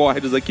dos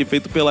recordes aqui,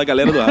 feito pela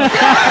galera do RAU.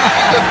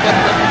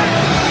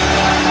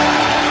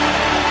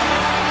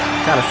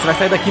 Cara, você vai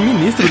sair daqui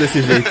ministro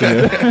desse jeito,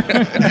 né?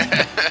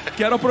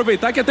 Quero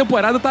aproveitar que a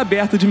temporada tá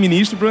aberta de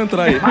ministro pra eu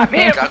entrar aí.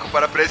 Caco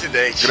para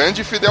presidente.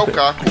 Grande Fidel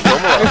Caco,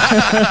 vamos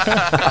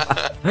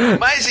lá.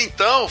 Mas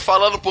então,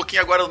 falando um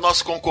pouquinho agora do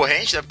nosso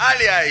concorrente, né?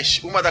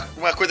 Aliás,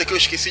 uma coisa que eu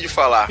esqueci de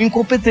falar.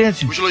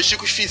 Incompetente. Os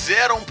Chicos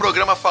fizeram um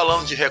programa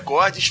falando de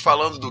recordes,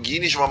 falando do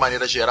Guinness de uma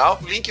maneira geral.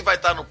 O link vai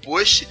estar no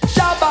post.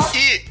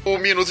 E o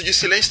Minuto de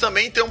Silêncio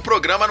também tem um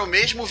programa no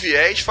mesmo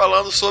viés,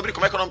 falando sobre...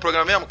 Como é que é o nome do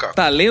programa mesmo, cara?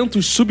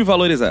 Talentos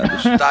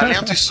subvalorizados.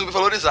 Talentos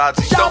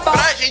subvalorizados. Então,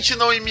 pra gente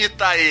não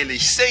imitar deixar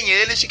eles sem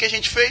eles, o que a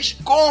gente fez?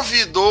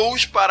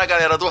 Convidou-os para a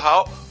galera do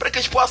RAU, para que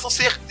eles possam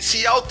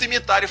se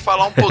auto-imitar e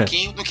falar um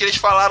pouquinho do que eles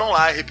falaram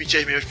lá, repetir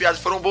as mesmas piadas.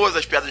 Foram boas,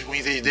 as piadas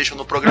ruins eles deixam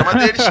no programa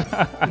deles.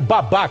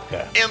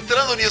 Babaca.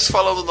 Entrando nisso,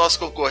 falando do nosso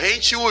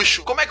concorrente,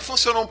 Ucho, como é que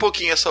funcionou um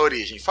pouquinho essa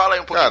origem? Fala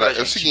aí um pouquinho pra gente.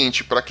 Cara, é o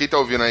seguinte, pra quem tá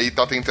ouvindo aí,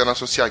 tá tentando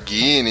associar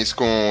Guinness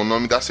com o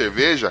nome da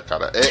cerveja,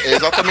 cara, é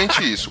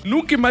exatamente isso.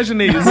 Nunca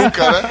imaginei isso.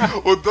 Nunca, né?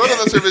 O dono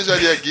da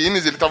cervejaria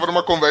Guinness, ele tava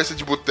numa conversa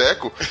de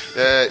boteco,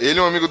 ele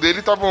e um amigo dele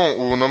estavam,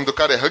 o nome do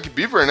cara é Hug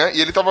Beaver, né?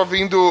 E ele tava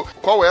vendo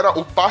qual era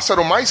o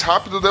pássaro mais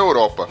rápido da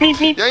Europa.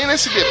 E aí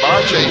nesse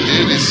debate aí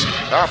deles,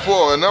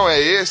 não, é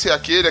esse, é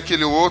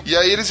aquele outro. E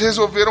aí eles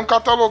resolveram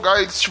catalogar,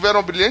 eles tiveram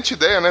uma brilhante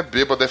ideia, né?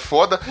 Bêbado é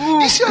foda.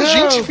 E se a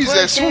gente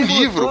fizesse um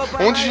livro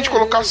onde a gente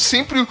colocasse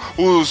sempre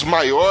os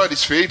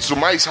maiores feitos, o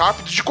mais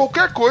rápido de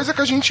qualquer coisa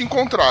que a gente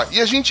encontrar,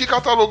 e a gente ir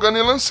catalogando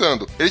e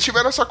lançando. Eles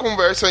tiveram essa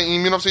conversa em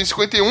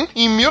 1951,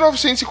 e em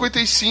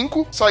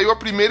 1955 saiu a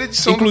primeira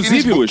edição do Guinness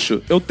Inclusive, Book.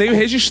 Ucho, eu tenho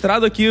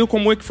registrado aqui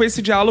como é que foi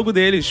esse diálogo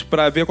deles,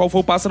 pra ver qual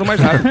foi o pássaro mais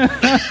rápido.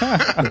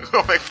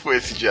 Como é que foi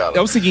esse diálogo?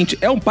 É o seguinte,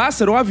 é um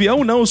pássaro, um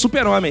avião? Não, o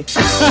super-homem.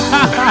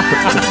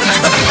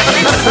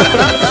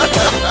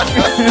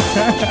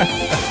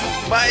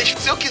 Mas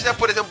se eu quiser,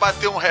 por exemplo,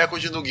 bater um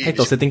recorde no Guinness...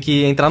 Então, você tem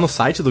que entrar no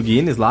site do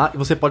Guinness lá e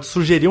você pode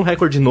sugerir um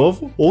recorde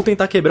novo ou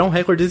tentar quebrar um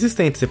recorde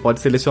existente. Você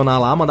pode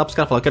selecionar lá, mandar pros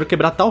caras falar, quero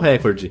quebrar tal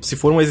recorde. Se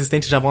for um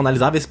existente, já vão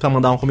analisar, ver se precisa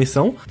mandar uma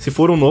comissão. Se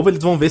for um novo,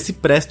 eles vão ver se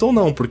presta ou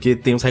não, porque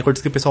tem os recordes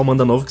que o pessoal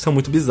manda novo que são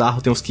muito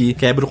bizarros. Tem uns que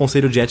quebram o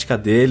conselho de ética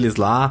deles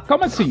lá.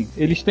 Calma assim,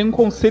 eles têm um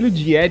conselho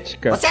de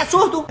ética. Você é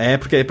surdo? É,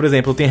 porque, por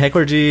exemplo, tem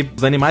recorde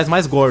dos animais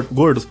mais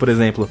gordos, por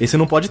exemplo. Esse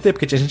não pode ter,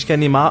 porque tinha gente que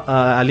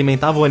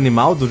alimentava o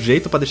animal do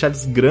jeito pra deixar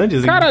eles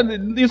grandes. Cara,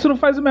 isso não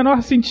faz o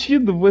menor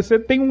sentido. Você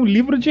tem um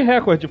livro de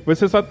recorde.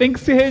 Você só tem que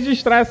se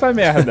registrar essa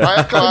merda.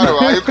 É claro.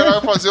 Aí o cara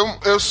vai fazer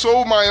eu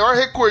sou o maior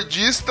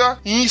recordista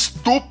em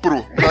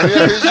estupro na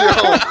minha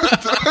região.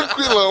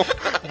 Tranquilão.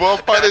 Vou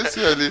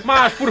aparecer ali.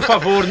 Mas, por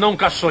favor, não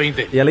caçoem.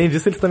 E além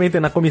disso, eles também tem,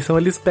 na comissão,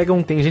 eles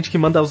pegam... Tem gente que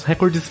manda os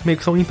recordes meio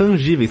que são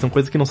intangíveis. São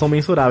coisas que não são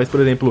mensuráveis.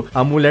 Por exemplo,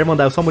 a mulher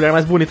mandar, eu sou a mulher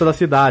mais bonita da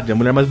cidade. A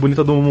mulher mais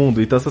bonita do mundo.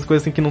 Então essas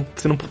coisas assim que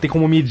você não tem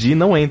como medir,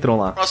 não entram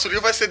lá. Nosso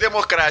livro vai ser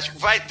democrático.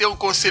 Vai ter um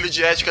conselho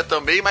de ética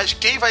também, mas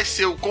quem vai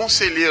ser o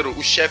conselheiro,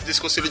 o chefe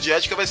desse conselho de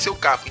ética vai ser o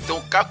Caco. Então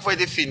o Caco vai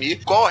definir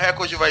qual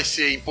recorde vai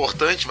ser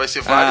importante, vai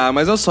ser válido. Ah,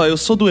 mas olha só, eu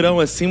sou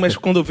durão assim, mas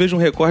quando eu vejo um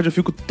recorde eu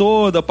fico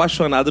todo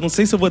apaixonado. Não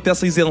sei se eu vou ter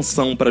essa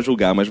isenção pra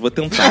julgar, mas vou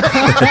tentar.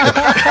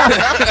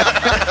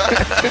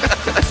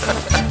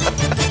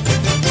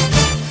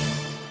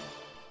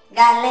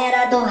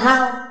 Galera do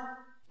RAU.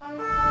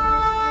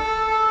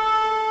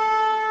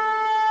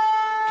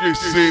 Que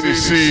se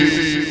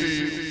inicie.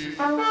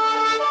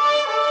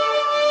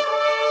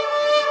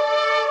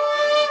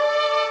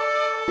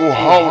 O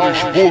RAU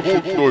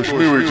Book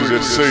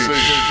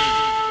 2016.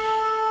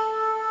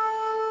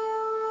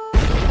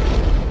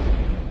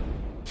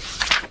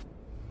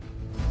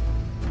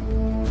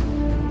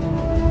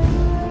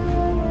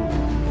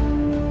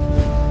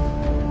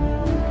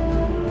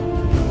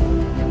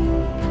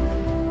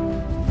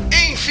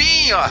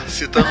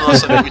 Citando o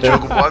nosso amigo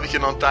Diogo Bob, que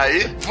não tá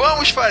aí,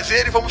 vamos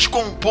fazer e vamos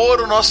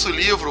compor o nosso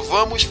livro,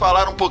 vamos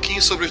falar um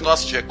pouquinho sobre os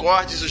nossos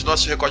recordes, os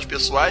nossos recordes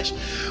pessoais.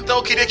 Então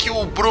eu queria que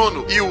o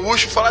Bruno e o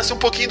Ucho falassem um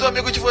pouquinho do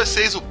amigo de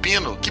vocês, o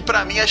Pino, que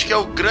pra mim acho que é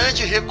o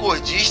grande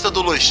recordista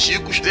do Los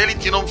Chicos, dele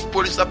que não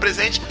pôde estar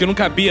presente. Que não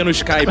cabia no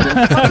Skype.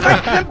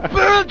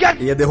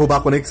 Ia derrubar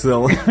a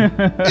conexão.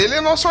 Ele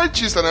é nosso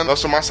artista, né?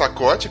 Nosso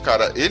massacote,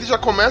 cara, ele já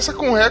começa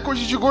com um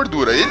recorde de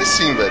gordura. Ele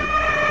sim, velho.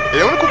 Ele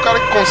é o único cara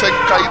que consegue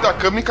cair da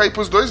cama e cair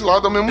pros dois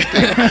lados ao mesmo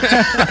tempo.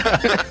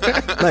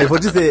 Não, eu vou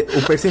dizer,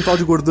 o percentual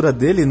de gordura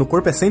dele no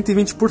corpo é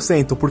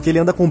 120%, porque ele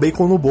anda com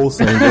bacon no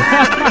bolso ainda.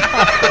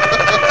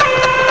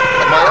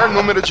 Maior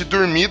número de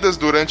dormidas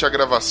durante a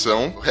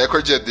gravação, o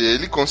recorde é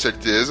dele, com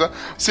certeza.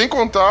 Sem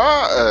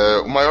contar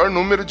o maior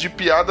número de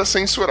piadas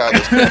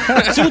censuradas.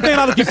 Se não tem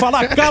nada que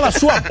falar, cala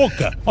sua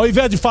boca, ao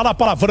invés de falar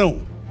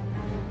palavrão.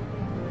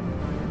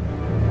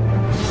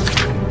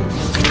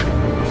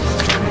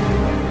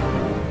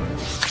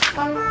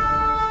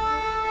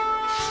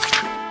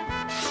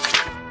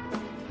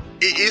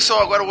 E isso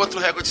agora o outro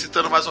recorde,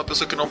 citando mais uma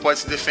pessoa que não pode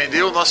se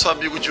defender, o nosso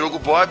amigo Diogo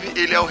Bob,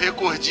 ele é o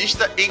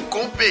recordista em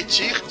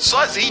competir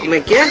sozinho. Como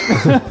é que é?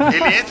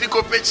 Ele entra em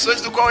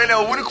competições do qual ele é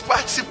o único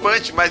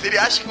participante, mas ele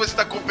acha que você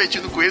tá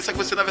competindo com ele, só que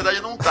você na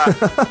verdade não tá.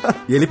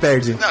 E ele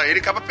perde. Não, ele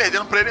acaba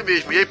perdendo pra ele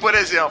mesmo. E aí, por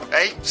exemplo,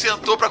 aí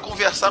sentou pra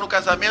conversar no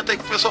casamento, aí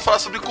começou a falar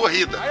sobre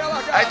corrida.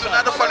 Aí do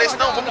nada eu falei assim,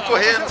 não, vamos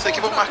correr, não sei o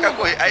que, vamos marcar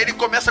correr. Aí ele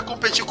começa a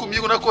competir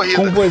comigo na corrida.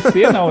 Com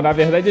você não, na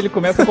verdade ele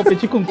começa a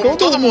competir com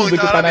todo mundo que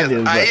tá na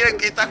mesa. Aí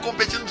ele tá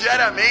competindo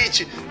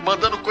diariamente,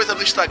 mandando coisa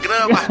no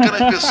Instagram, marcando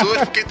as pessoas,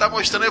 porque ele tá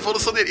mostrando a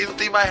evolução dele. E não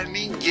tem mais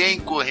ninguém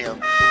correndo.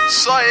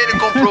 Só ele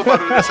comprou o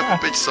barulho dessa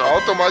competição.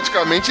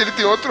 Automaticamente ele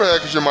tem outro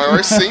recorde,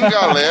 maior sem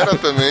galera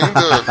também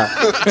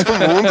do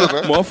mundo,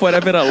 né? Mó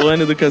Forever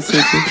Alone do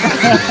cacete.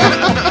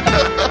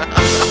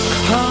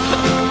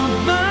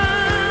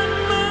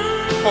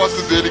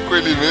 Foto dele ele com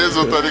ele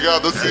mesmo, tá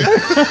ligado? Assim,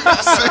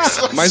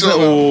 mas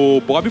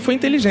o Bob foi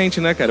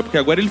inteligente, né, cara? Porque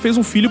agora ele fez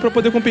um filho pra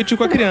poder competir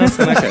com a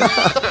criança, né,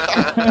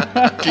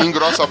 cara? Que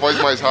engrossa a voz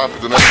mais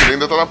rápido, né? Porque ele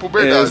ainda tá na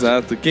puberdade.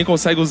 Exato. Quem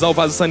consegue usar o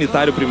vaso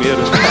sanitário primeiro.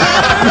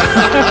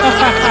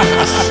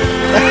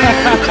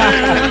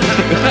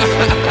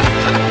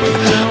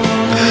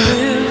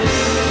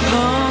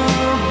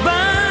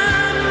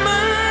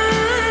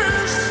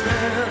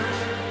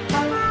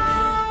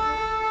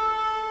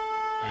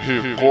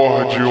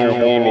 Recorde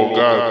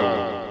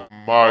homologado.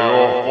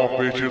 Maior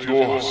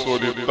competidor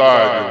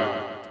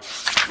solitário.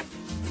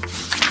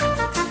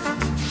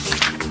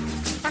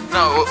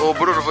 Não, ô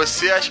Bruno,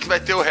 você acha que vai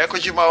ter o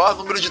recorde de maior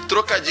número de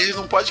trocadilhos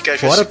num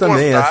podcast? Fora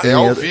também, assim. É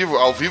ao vivo.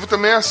 Ao vivo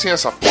também é assim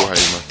essa porra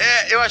aí, mano.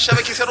 Eu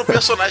achava que isso era um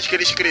personagem que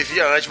ele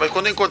escrevia antes, mas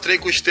quando eu encontrei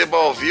com o Esteban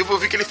ao vivo, eu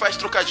vi que ele faz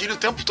trocadilho o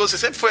tempo todo. Você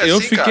sempre foi eu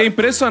assim, cara? Eu fiquei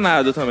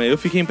impressionado também,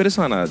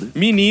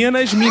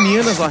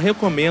 Meninas, ó,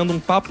 recomendo, um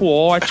papo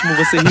ótimo,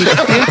 você ri o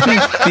tempo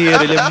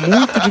inteiro, ele é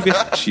muito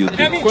divertido.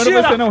 Quando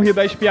você não ri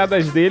das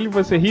piadas dele,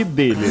 você ri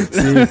dele.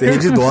 Sim, você ri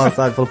de dó,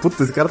 sabe? Fala,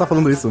 puta, esse cara tá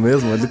falando isso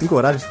mesmo, ele tem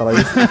coragem de falar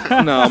isso.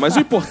 Não, mas o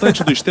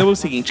importante do Esteban é o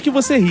seguinte, que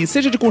você ri,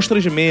 seja de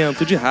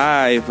constrangimento, de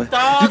raiva,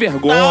 de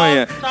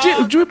vergonha,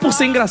 de por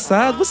ser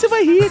engraçado, você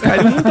vai rir,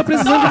 cara, ele não tá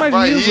precisando de mais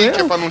vai riso.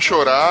 Que é pra não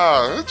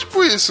chorar, é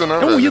tipo isso, né?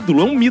 É um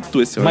ídolo, é um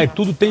mito esse. Mas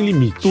tudo tem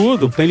limite.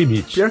 Tudo tem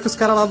limite. Pior que os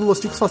caras lá do Los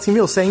Chicos falam assim,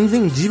 meu, você é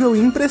invendível e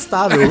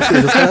imprestável. Ou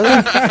seja, os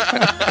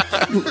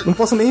caras não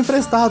posso nem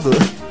emprestado.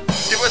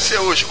 E você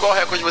hoje, qual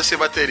recorde você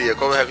bateria?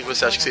 Qual recorde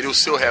você acha que seria o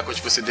seu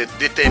recorde que você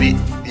deteria?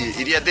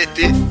 Iria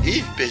deter?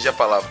 Ih, perdi a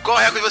palavra. Qual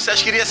recorde você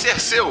acha que iria ser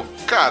seu?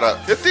 Cara,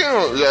 eu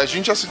tenho... A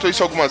gente já citou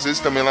isso algumas vezes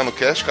também lá no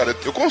cast, cara.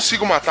 Eu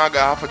consigo matar uma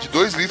garrafa de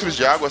 2 litros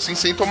de água assim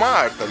sem tomar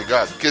ar, tá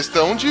ligado?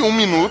 Questão de 1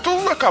 minuto,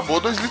 acabou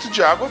 2 litros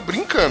de água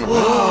brincando.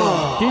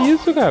 Que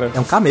isso, cara? É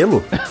um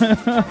camelo.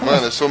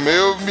 Mano, eu sou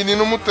meio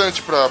menino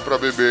mutante pra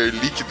beber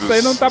líquidos. Isso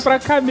aí não tá pra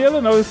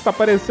camelo, não. Isso tá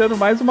parecendo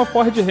mais uma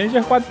Ford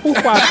Ranger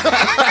 4x4.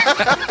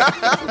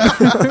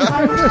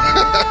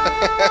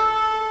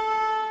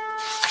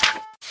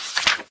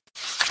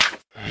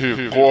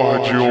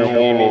 Recorde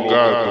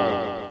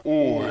homologado.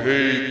 O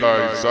Rei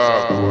das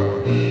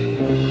Águas.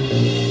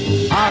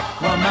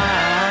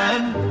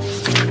 Aquaman.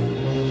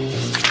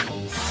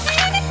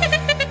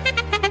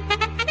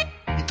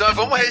 Então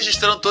vamos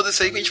registrando todo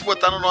isso aí pra gente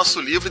botar no nosso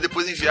livro e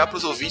depois enviar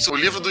pros ouvintes o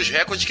livro dos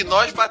recordes que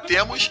nós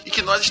batemos e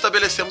que nós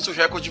estabelecemos os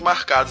recordes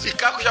marcados. E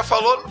Caco já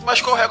falou,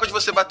 mas qual recorde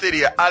você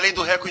bateria? Além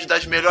do recorde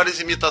das melhores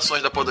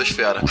imitações da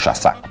podosfera. Puxa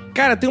saco.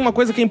 Cara, tem uma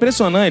coisa que é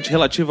impressionante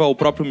relativa ao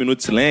próprio Minuto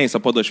de Silêncio, a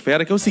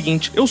podosfera, que é o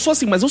seguinte, eu sou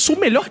assim, mas eu sou o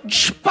melhor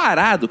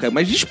disparado, cara,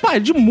 mas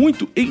disparado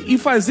muito em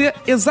fazer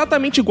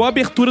exatamente igual a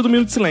abertura do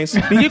Minuto de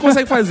Silêncio. Ninguém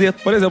consegue fazer.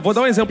 Por exemplo, vou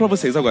dar um exemplo pra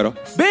vocês agora, ó.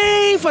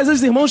 Bem, fazer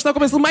os irmãos, tá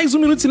começando mais um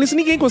Minuto de Silêncio,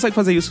 ninguém consegue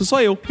fazer isso, só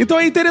eu. Então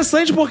é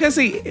interessante porque,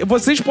 assim,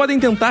 vocês podem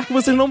tentar que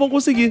vocês não vão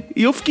conseguir.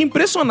 E eu fiquei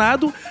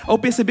impressionado ao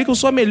perceber que eu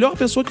sou a melhor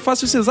pessoa que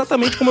faço isso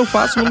exatamente como eu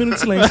faço no Minuto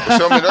de Silêncio.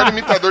 Você é o melhor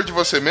imitador de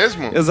você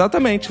mesmo?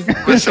 Exatamente.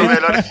 Você é o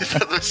melhor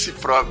imitador de si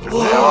próprio.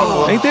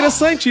 É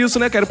interessante isso,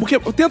 né, cara? Porque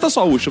tenta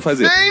só, Ucho,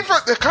 fazer.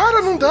 Cara,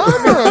 não dá,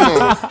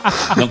 mano.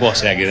 Não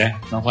consegue, né?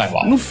 Não vai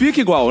igual. Não fica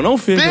igual, não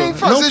fica. Vem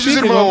fazer dos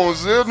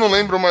irmãos, eu não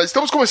lembro mais.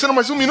 Estamos começando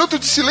mais um Minuto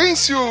de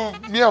Silêncio.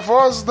 Minha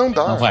voz não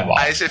dá. Não vai igual.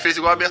 Aí você fez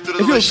igual a abertura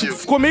do Chico.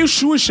 Ficou meio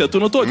Xuxa, tu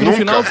notou? Que no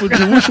final de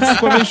Ucho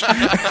ficou meio Xuxa.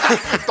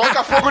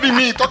 Toca fogo em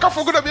mim, toca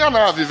fogo na minha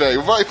nave,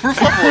 velho. Vai, por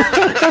favor.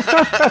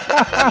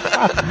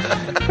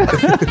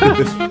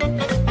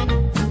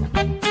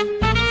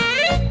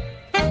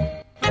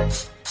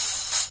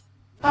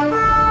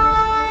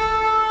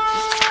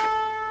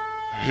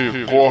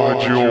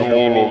 Recorde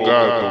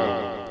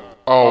homologado.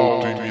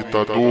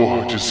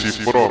 Auto-imitador de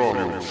si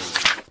próprio.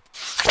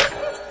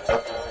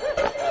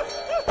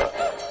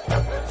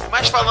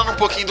 Mas falando um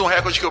pouquinho de um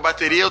recorde que eu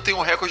bateria, eu tenho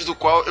um recorde do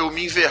qual eu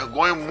me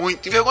envergonho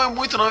muito. Envergonho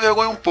muito, não,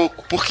 envergonho um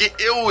pouco. Porque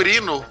eu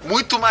urino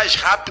muito mais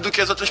rápido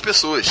que as outras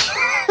pessoas.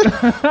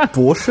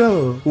 Poxa,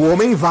 o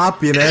homem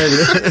vape, né?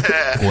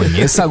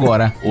 Conheça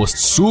agora os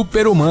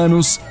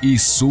super-humanos e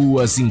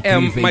suas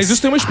incríveis... mas isso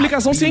tem uma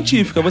explicação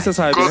científica, você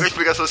sabe. Qual é né? a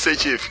explicação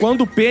científica?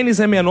 Quando o pênis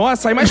é menor,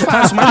 sai mais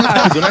fácil, mais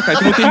rápido, né, cara?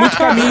 Que não tem muito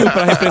caminho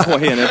pra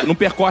percorrer, né? Não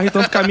percorre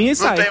tanto caminho e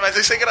sai. Não tem, mas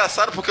isso é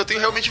engraçado porque eu tenho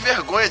realmente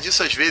vergonha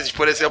disso às vezes,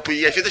 por exemplo.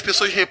 E às vezes as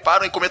pessoas reparam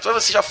e comentam,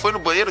 você já foi no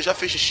banheiro, já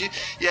fez xixi?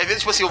 E às vezes,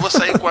 tipo assim, eu vou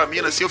sair com a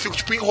mina, assim, eu fico,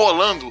 tipo,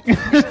 enrolando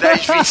uns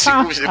 10, 20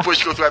 segundos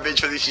depois que eu acabei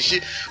de fazer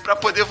xixi pra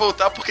poder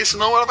voltar, porque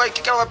senão ela vai... O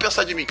que ela vai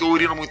pensar de mim? Que eu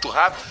urino muito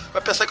rápido?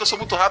 Vai pensar que eu sou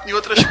muito rápido em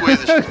outras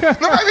coisas.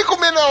 Não vai me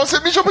comer, não! Você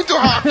mija muito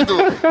rápido!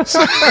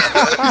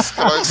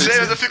 Não sei,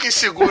 mas eu fico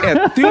inseguro.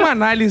 Tem uma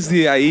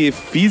análise aí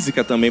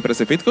física também pra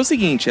ser feita, que é o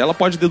seguinte, ela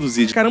pode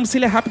deduzir de, caramba, se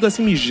ele é rápido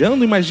assim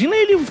mijando, imagina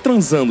ele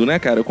transando, né,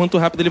 cara? Quanto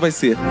rápido ele vai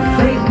ser.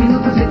 3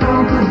 minutos de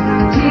pronto,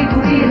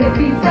 digo e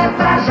repita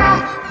pra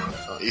já.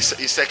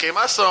 isso é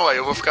queimação, aí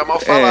eu vou ficar mal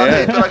falado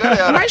aí pela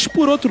galera. Mas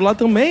por outro lado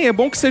também é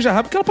bom que seja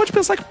rápido, porque ela pode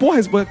pensar que, porra,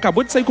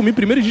 acabou de sair comigo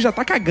primeiro dia já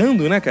tá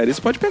cagando, né, cara?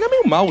 Isso pode pegar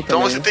meio mal então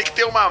também. Você tem que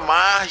ter uma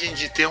margem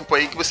de tempo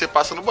aí que você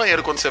passa no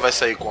banheiro quando você vai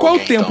sair com Qual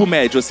alguém. Qual o tempo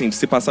médio, assim, de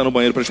se passar no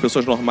banheiro para as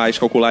pessoas normais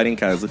calcularem em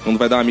casa, quando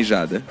vai dar uma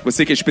mijada?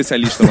 Você que é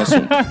especialista no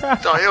assunto.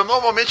 Então,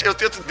 normalmente eu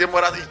tento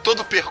demorar em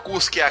todo o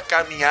percurso, que é a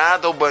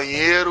caminhada ao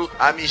banheiro,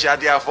 a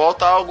mijada e a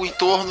volta, algo em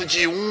torno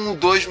de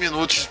 1-2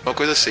 minutos, uma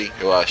coisa assim,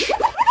 eu acho.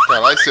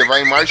 Caralho, você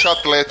vai em marcha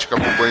atlética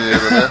pro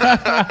banheiro, né?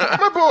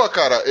 Mas boa,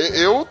 cara,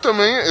 eu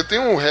também, eu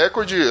tenho um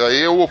recorde,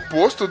 aí é o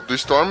oposto do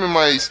Storm,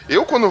 mas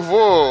eu quando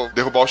vou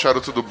derrubar o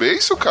charuto do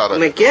beiço, cara,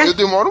 como é que é? Eu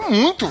demoro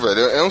muito,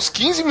 velho. É uns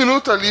 15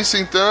 minutos ali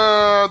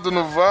sentado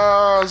no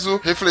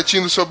vaso,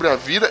 refletindo sobre a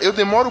vida. Eu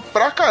demoro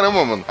pra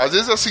caramba, mano. Às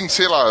vezes, assim,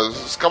 sei lá,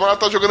 os camaradas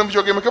tá jogando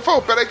videogame aqui, eu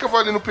falo, peraí que eu vou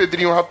ali no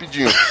Pedrinho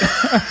rapidinho.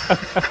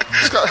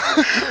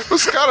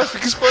 Os caras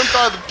ficam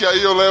espantados, porque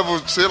aí eu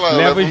levo, sei lá...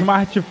 Leva o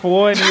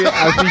smartphone,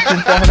 assiste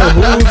um porno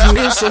russo.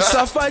 Eu sou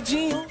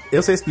safadinho.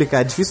 Eu sei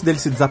explicar, é difícil dele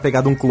se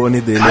desapegar de um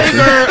clone dele.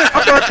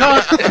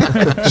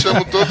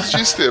 Chamo todos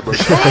de Esteban.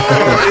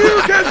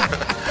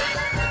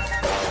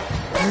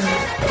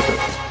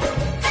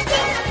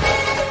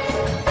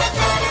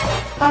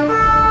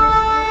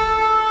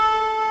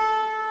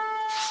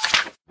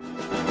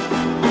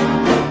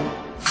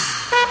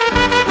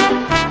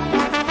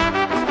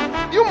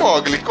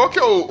 Mogli, qual que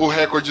é o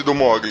recorde do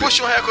Mogli?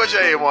 Puxa um recorde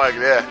aí, Mogli,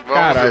 vamos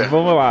Cara, ver.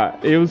 Vamos lá.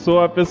 Eu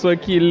sou a pessoa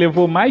que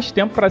levou mais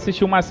tempo pra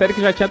assistir uma série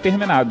que já tinha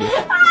terminado.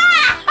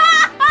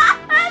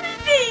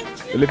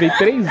 Eu levei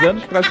 3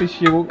 anos pra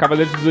assistir o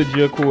Cavaleiro do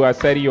Zodíaco, a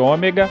série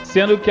Ômega,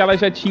 sendo que ela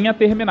já tinha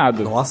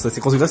terminado. Nossa,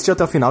 se conseguiu assistir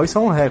até o final, isso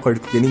é um recorde,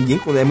 porque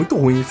ninguém... É muito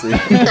ruim isso aí.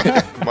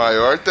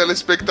 Maior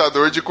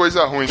telespectador de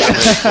coisa ruim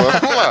também.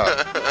 Vamos lá.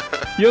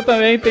 E eu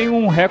também tenho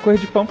um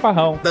recorde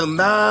fanfarrão.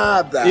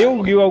 Danada!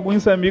 Eu e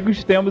alguns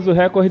amigos temos o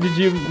recorde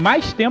de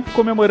mais tempo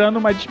comemorando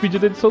uma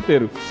despedida de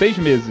solteiro. 6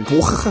 meses.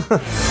 Porra!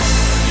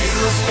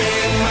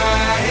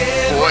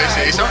 Pô,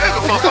 esse é um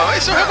recorde fanfarrão.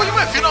 Esse é um recorde,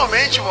 mas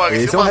finalmente, Mogli.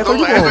 Esse é um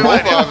recorde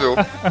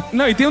bom.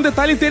 Não, e tem um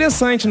detalhe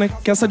interessante, né?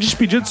 Que essa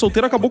despedida de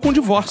solteiro acabou com um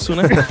divórcio,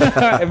 né?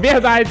 É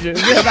verdade,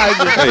 verdade.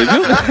 Aí,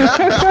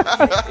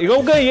 viu?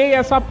 Eu ganhei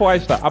essa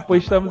aposta.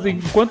 Apostamos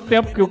em quanto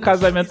tempo que o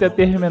casamento ia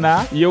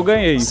terminar e eu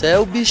ganhei. Você é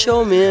o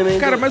bichão mesmo, hein?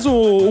 Cara, mas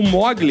o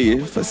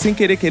Mogli, sem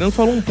querer querendo,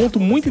 falou um ponto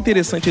muito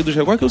interessante aí do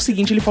Jaguar, que é o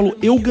seguinte, ele falou,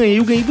 eu ganhei.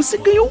 Você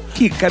ganhou o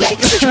quê, cara? O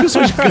que essas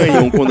pessoas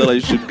ganham quando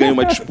elas ganham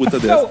uma disputa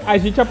dessa? Não, a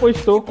gente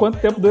apostou quanto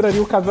tempo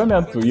duraria o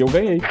casamento e eu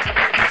ganhei.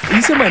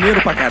 Isso é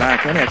maneiro pra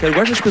caraca, né, cara? Eu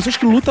gosto das pessoas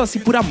que lutam assim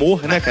por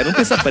amor, né, cara? Não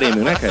tem esse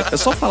prêmio, né, cara? É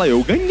só falar,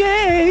 eu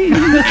ganhei!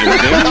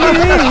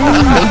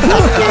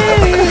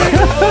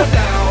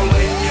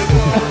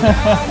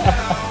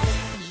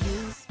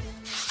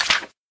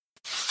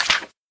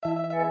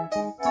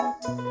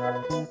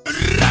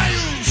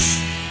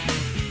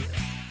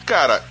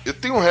 Cara, eu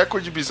tenho um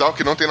recorde bizarro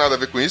que não tem nada a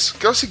ver com isso,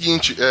 que é o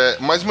seguinte,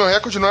 mas meu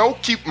recorde não é o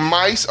que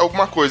mais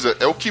alguma coisa,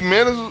 é o que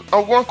menos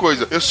alguma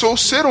coisa. Eu sou o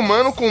ser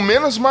humano com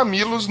menos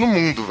mamilos no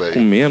mundo, velho.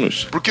 Com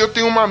menos? Porque eu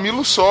tenho um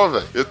mamilo só,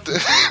 velho.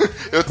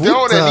 Eu tenho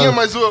a orelhinha,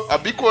 mas a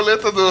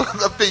bicoleta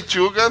da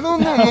peituga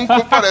não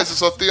comparece,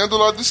 só tem a do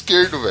lado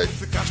esquerdo, velho.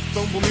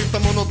 Tão bonita,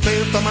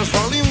 monoteta, mas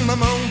vale um na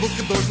mão do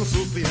que 2 no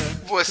sutiã.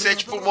 Você é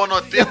tipo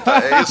monoteta,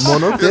 é isso?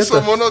 Monoteta. Eu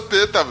sou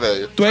monoteta,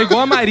 velho. Tu é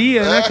igual a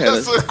Maria, né, cara?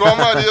 Eu sou igual a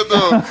Maria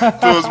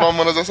dos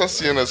Mamonas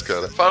Assassinas,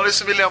 cara. Falando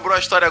isso, me lembrou a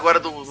história agora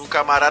do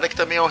camarada que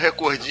também é um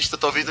recordista,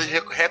 talvez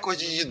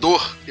recorde de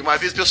dor. E uma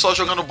vez o pessoal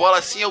jogando bola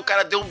assim, o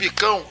cara deu um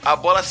bicão, a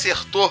bola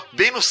acertou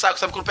bem no saco,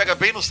 sabe quando pega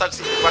bem no saco,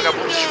 assim, o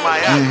vagabundo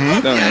desmaiar?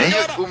 E aí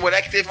o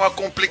moleque teve uma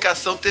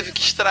complicação, teve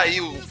que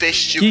extrair o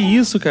testículo. Que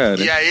isso, cara?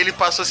 E aí ele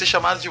passou a ser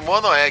chamado de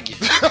monoegg.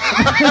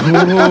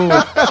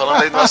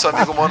 Falando aí do nosso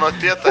amigo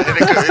monoteta,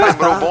 ele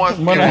lembrou um bom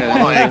amigo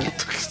monoegg.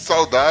 Que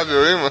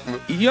saudável, hein,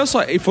 mano? E olha só,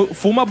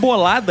 foi uma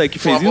bolada que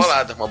fez isso.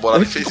 Uma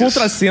bolada que fez isso.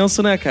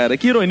 Contrassenso, né, cara?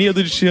 Que ironia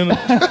do destino.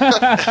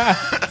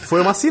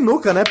 Foi uma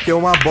sinuca, né? Porque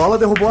uma bola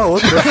derrubou a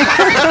outra.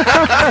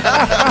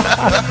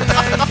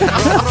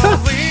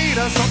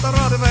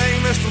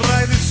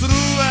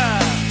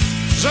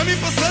 Já me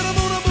passaram a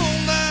mão na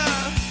bunda,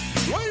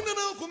 eu ainda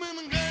não comi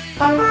ninguém.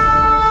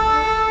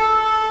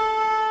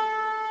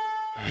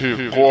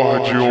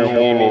 Recorde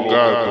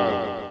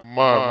homologado.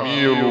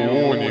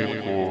 Mamilo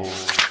único.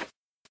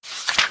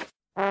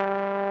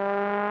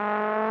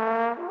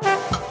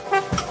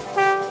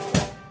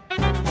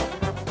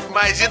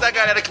 Mas e da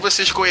galera que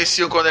vocês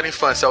conheciam quando era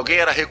infância? Alguém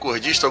era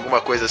recordista,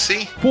 alguma coisa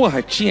assim?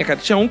 Porra, tinha, cara.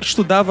 Tinha um que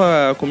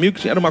estudava comigo,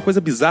 que era uma coisa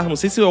bizarra. Não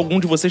sei se algum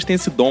de vocês tem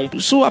esse dom.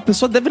 Isso, a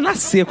pessoa deve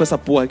nascer com essa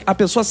porra. A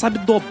pessoa sabe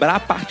dobrar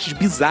partes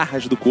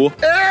bizarras do corpo.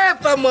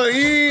 Eita,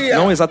 maninha!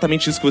 Não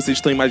exatamente isso que vocês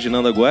estão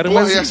imaginando agora,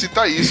 Porra, mas... ia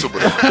citar isso,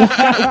 bro.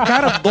 O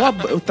cara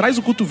dobra, traz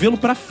o cotovelo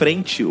pra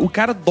frente. O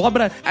cara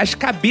dobra as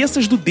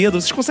cabeças do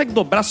dedo. Vocês conseguem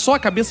dobrar só a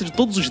cabeça de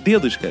todos os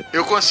dedos, cara?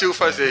 Eu consigo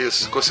fazer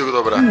isso. Consigo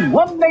dobrar. O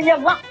homem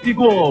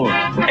elástico!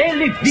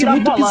 Ele vira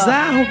muito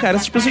bizarro, cara.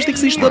 Essas pessoas têm que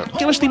ser estudadas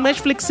porque elas têm mais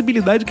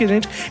flexibilidade que a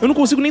gente. Eu não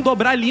consigo nem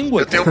dobrar a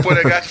língua. Eu tenho um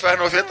polegar que faz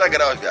 90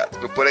 graus, viado.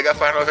 Meu polegar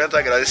faz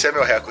 90 graus. Esse é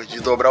meu recorde, de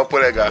dobrar o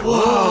polegar.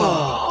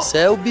 Você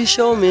é o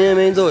bichão mesmo,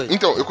 hein, doido?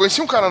 Então, eu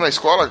conheci um cara na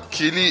escola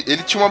que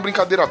ele tinha uma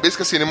brincadeira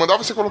besta, assim, ele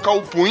mandava você colocar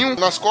o punho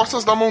nas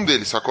costas da mão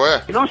dele, sacou?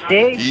 Não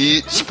sei.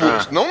 E, tipo,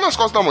 não nas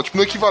costas da mão, tipo,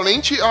 no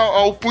equivalente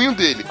ao punho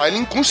dele. Aí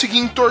ele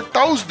conseguia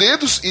entortar os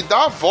dedos e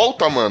dar a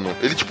volta, mano.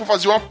 Ele, tipo,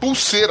 fazia uma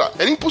pulseira.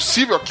 Era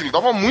impossível aquilo,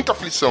 dava muita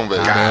aflição,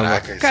 velho.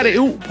 Caraca. Cara,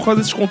 eu, por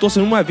causa desses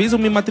contorções, uma vez eu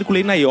me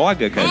matriculei na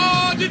yoga, cara.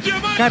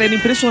 Cara, era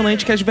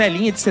impressionante que as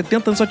velhinhas de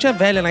 70 anos, só tinha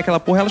velha naquela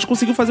porra, elas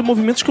conseguiam fazer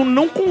movimentos que eu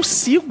não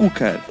consigo,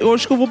 cara. Eu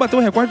acho que eu vou bater o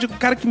recorde de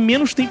cara que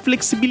menos tem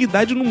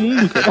flexibilidade no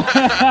mundo, cara.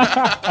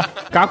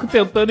 Caco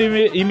tentando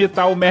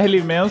imitar o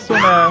Marilyn Manson,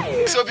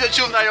 né? Seu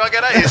objetivo na yoga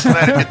era esse,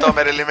 né? Imitar o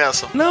Marilyn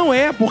Manson. Não,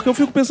 porque eu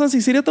fico pensando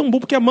assim, seria tão bom,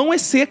 porque a mão é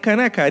seca,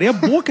 né, cara? E a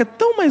boca é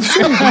tão mais...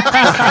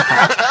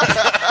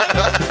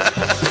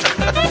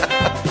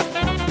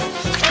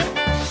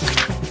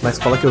 Na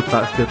escola que eu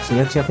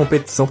tinha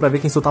competição pra ver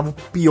quem soltava o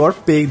pior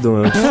peido,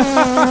 mano.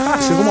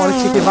 Chegou uma hora que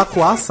tinha que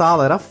evacuar a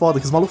sala, era foda,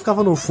 que os malucos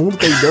ficavam no fundo,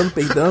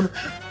 peidando.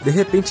 De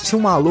repente tinha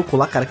um maluco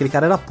lá, cara, aquele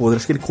cara era podre,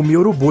 acho que ele comia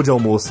urubu de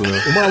almoço,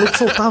 né? O maluco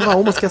soltava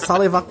umas que a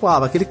sala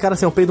evacuava. Aquele cara,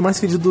 assim, é o peido mais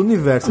fedido do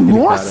universo.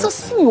 Nossa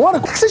senhora,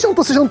 o que você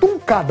jantou? Você jantou um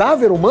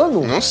cadáver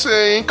humano? Não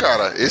sei, hein,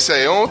 cara. Esse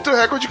aí é um outro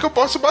recorde que eu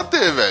posso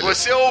bater, velho.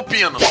 Você ou o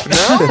Pino?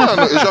 Não,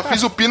 mano, eu já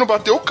fiz o Pino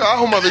bater o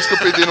carro uma vez que eu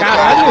peidei no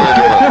carro com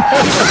ele, mano.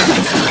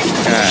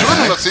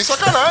 Juro, não, sem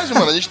sacanagem,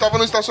 mano. A gente tava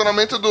no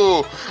estacionamento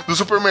do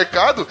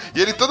supermercado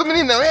e ele todo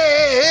meninão,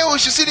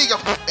 oxe, se liga.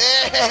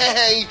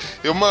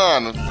 Eu,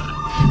 mano...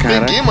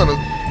 Peguei, mano,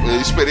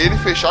 eu esperei ele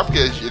fechar, porque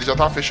ele já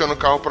tava fechando o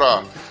carro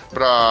pra...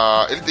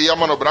 Ele ia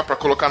manobrar pra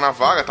colocar na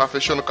vaga, tava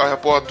fechando o carro e a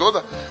porra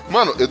toda.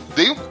 Mano, eu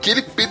dei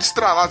aquele peido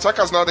estralado. Sabe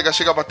que as nádegas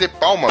chegam a bater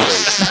palma, velho?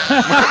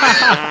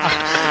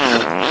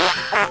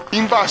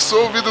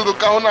 Embaçou o vidro do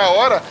carro na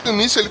hora.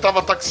 Nisso ele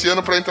tava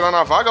taxiando pra entrar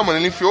na vaga, mano.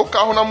 Ele enfiou o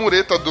carro na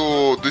mureta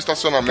do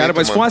estacionamento. Cara,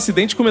 mas foi um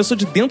acidente que começou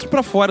de dentro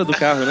pra fora do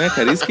carro, né,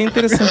 cara? Isso que é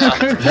interessante.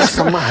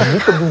 Essa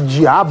marmita do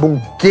diabo, um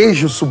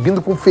queijo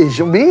subindo com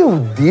feijão. Meu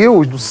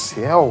Deus do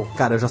céu.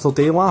 Cara, eu já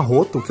soltei um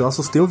arroto que eu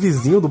assustei o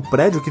vizinho do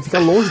prédio que fica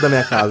longe da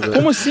minha casa.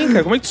 Como assim,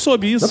 cara? Como é que tu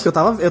soube isso? Não, porque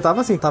eu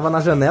tava assim, tava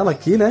na janela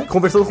aqui, né?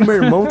 Conversando com meu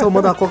irmão,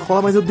 tomando a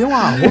Coca-Cola, mas eu dei um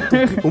arroto.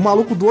 O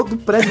maluco do outro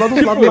prédio, lá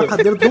do lado da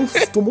cadeira,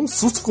 tomou um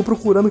susto, ficou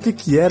procurando o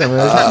que era,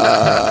 velho.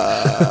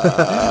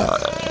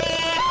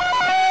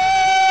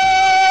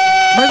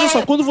 Mas olha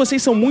só, quando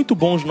vocês são muito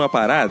bons numa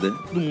parada,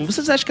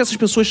 vocês acham que essas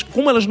pessoas,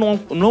 como elas não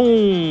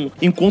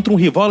encontram um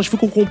rival, elas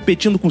ficam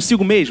competindo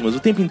consigo mesmas o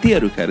tempo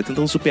inteiro, cara,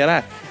 tentando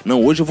superar?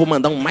 Não, hoje eu vou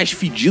mandar um mais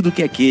fedido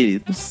que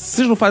aquele.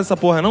 Vocês não fazem essa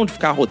porra não, de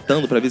ficar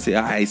rotando pra ver se...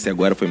 esse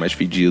agora foi mais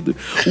fedido.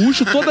 O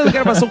Ucho, toda a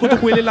gravação que eu tô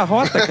com ele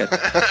rota, cara.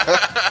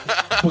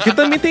 Porque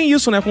também tem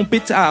isso, né?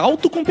 A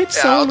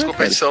autocompetição, a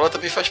autocompetição, ela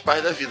também faz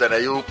parte da vida,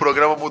 né? E o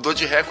programa mudou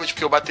de recorde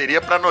porque eu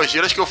bateria pra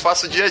nojeiras que eu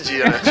faço dia a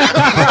dia, né?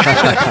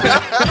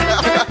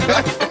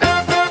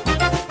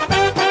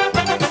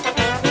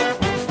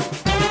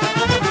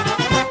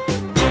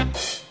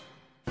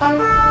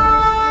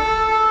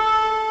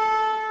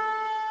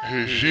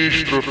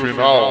 Registro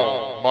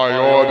final.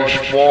 Maiores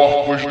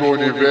porcos do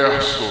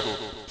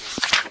universo.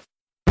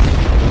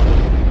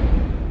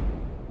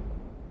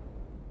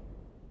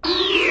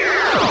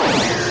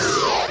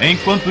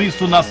 Enquanto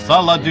isso, na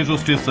sala de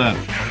justiça.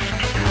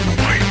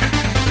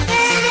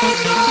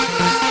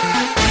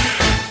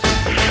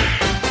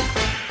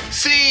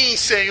 Sim,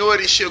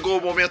 senhores, chegou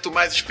o momento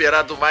mais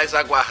esperado, mais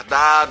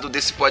aguardado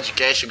desse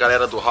podcast,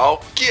 galera do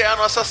RAU, que é a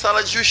nossa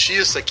sala de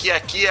justiça, que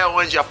aqui é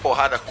onde a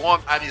porrada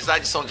come,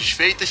 amizades são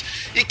desfeitas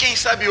e quem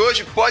sabe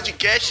hoje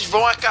podcasts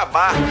vão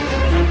acabar.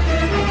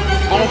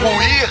 Vão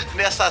ruir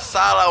nessa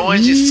sala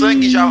onde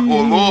sangue já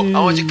rolou,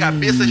 onde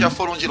cabeças já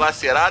foram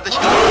dilaceradas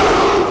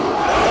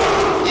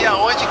e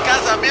aonde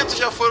casamentos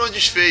já foram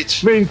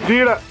desfeitos.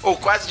 Mentira! Ou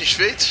quase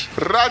desfeitos.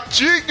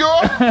 Ratinho!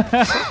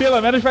 Pelo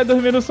menos vai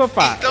dormir no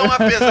sofá. Então,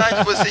 apesar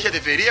de você já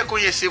deveria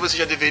conhecer, você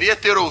já deveria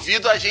ter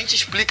ouvido, a gente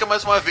explica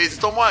mais uma vez.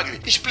 Então,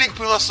 Mogli, explique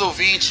para os nossos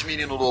ouvintes,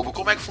 menino lobo,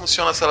 como é que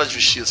funciona a sala de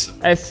justiça.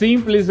 É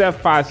simples, é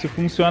fácil,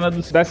 funciona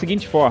da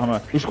seguinte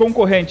forma. Os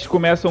concorrentes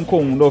começam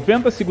com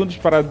 90 segundos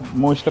para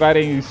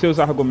mostrarem seus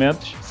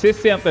argumentos,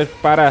 60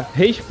 para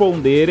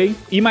responderem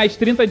e mais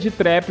 30 de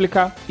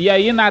tréplica. E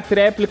aí na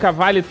tréplica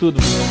vale tudo.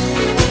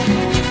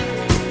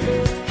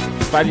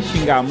 Vale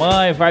xingar a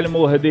mãe, vale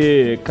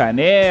morder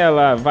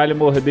canela, vale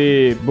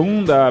morder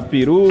bunda,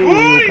 peru,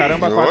 o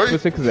caramba quatro que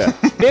você quiser.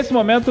 Nesse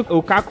momento,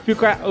 o Caco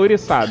fica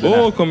ouriçado,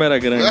 né? Como era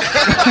grande.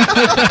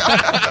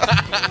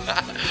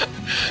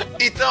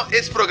 Então,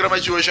 esse programa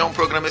de hoje é um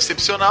programa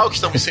excepcional, que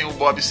estamos sem o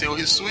Bob e sem o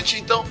Rissuti.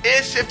 Então,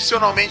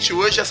 excepcionalmente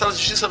hoje, a Sala de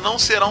Justiça não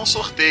será um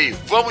sorteio.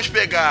 Vamos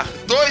pegar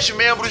 2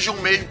 membros de um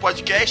mesmo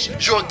podcast,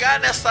 jogar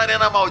nessa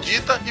arena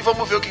maldita e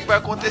vamos ver o que vai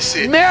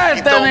acontecer. Merda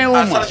então,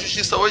 nenhuma. A Sala de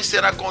Justiça hoje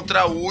será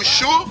contra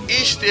Ucho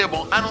e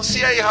Esteban.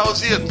 Anuncia aí,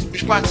 Raulzito,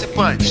 os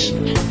participantes.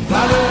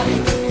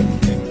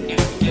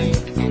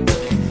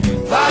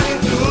 Vale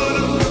tudo.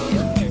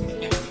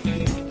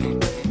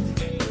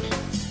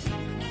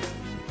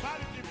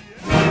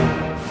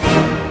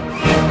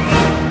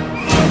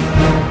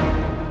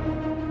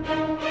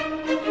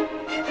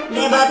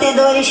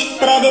 vencedores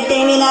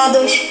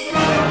pré-determinados.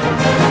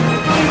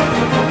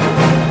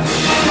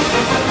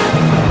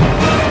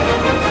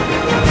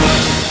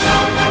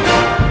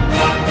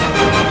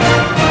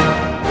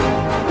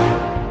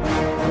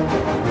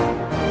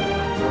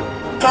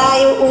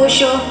 Caio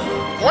Ucho.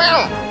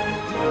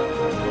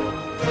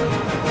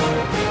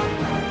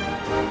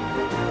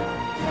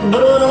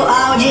 Bruno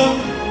Aldi.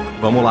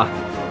 Vamos lá.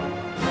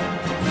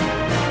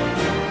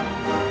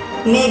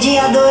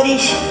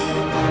 Mediadores.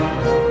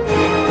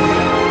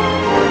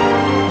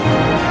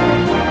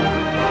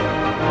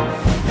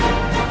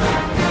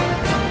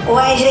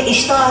 Wesley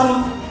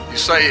Storm.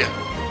 Isso aí.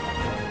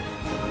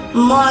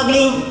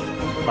 Mogli.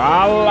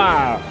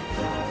 Fala!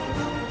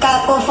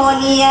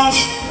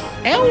 Cacofonias.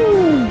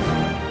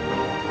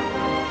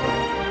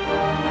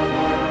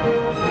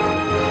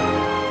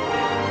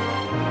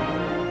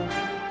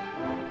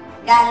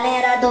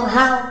 Galera do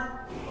RAU.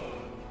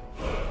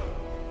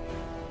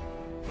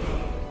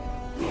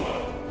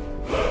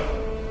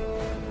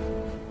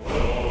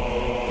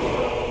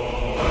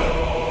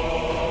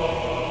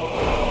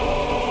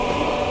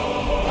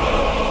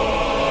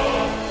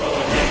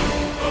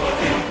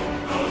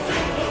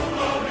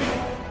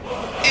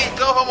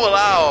 Então vamos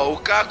lá, ó. O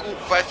Caco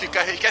vai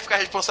ficar. Quer ficar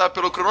responsável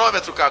pelo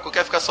cronômetro, Caco? Ou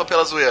quer ficar só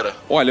pela zoeira?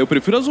 Olha, eu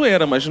prefiro a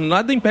zoeira, mas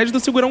nada impede de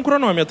eu segurar um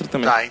cronômetro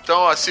também. Tá, então,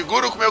 ó,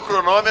 segura o meu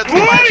cronômetro,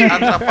 mas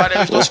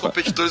atrapalha os nossos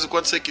competidores o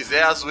quanto você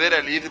quiser. A zoeira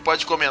é livre,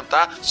 pode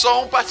comentar.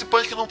 Só um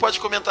participante que não pode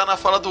comentar na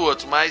fala do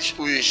outro, mas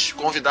os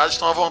convidados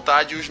estão à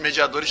vontade e os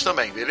mediadores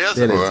também, beleza?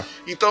 Beleza.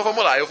 Então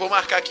vamos lá, eu vou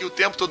marcar aqui o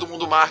tempo, todo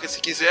mundo marca se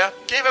quiser.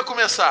 Quem vai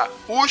começar?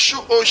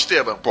 Ucho ou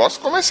Esteban? Posso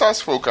começar,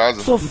 se for o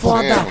caso. Sou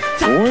foda.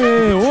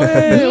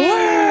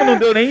 Não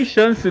deu nem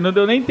chance, não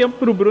deu nem tempo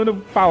pro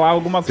Bruno falar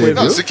alguma coisa.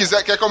 Não, se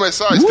quiser, quer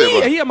começar,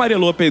 Esteban? Aí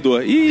amarelou,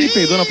 peidou. Ih,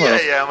 peidou na farofa.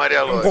 Aí,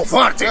 amarelou.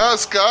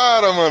 Os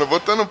caras, mano,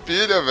 botando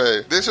pilha,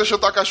 velho. Deixa eu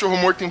chutar cachorro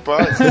morto em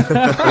paz.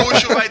 O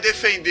Ucho vai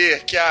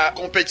defender que a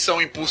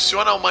competição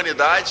impulsiona a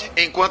humanidade,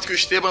 enquanto que o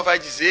Esteban vai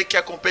dizer que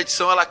a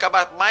competição ela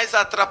acaba mais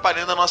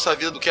atrapalhando a nossa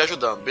vida do que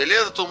ajudando.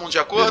 Beleza? Todo mundo de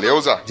acordo?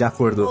 Beleza? De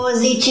acordo.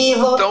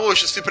 Positivo. Então,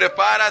 Ucho, se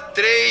prepara.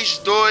 3,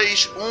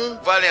 2, 1,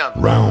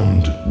 valendo.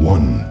 Round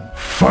 1.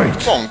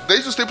 Fight. Bom,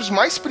 desde os tempos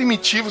mais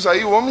primitivos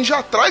aí, o homem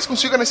já traz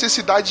consigo a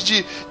necessidade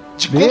de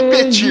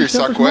competir,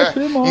 sacou?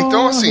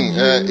 Então, assim,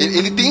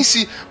 ele tem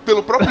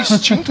pelo próprio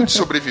instinto de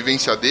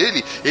sobrevivência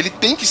dele, ele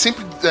tem que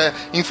sempre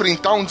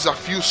enfrentar um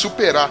desafio,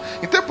 superar.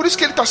 Então é por isso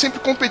que ele tá sempre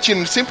competindo,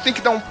 ele sempre tem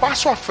que dar um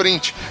passo à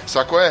frente,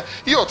 sacou?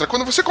 E outra,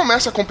 quando você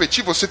começa a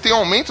competir, você tem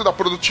aumento da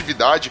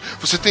produtividade,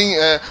 você tem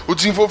o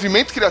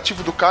desenvolvimento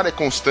criativo do cara é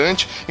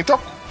constante. Então,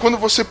 quando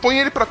você põe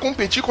ele pra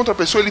competir contra a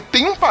pessoa, ele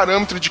tem um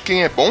parâmetro de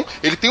quem é bom,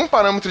 ele tem um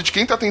parâmetro de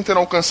quem tá tentando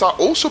alcançar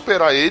ou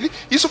superar ele,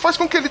 isso faz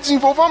com que ele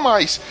desenvolva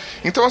mais.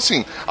 Então,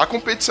 assim, a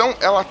competição,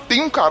 ela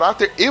tem um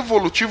caráter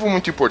evolutivo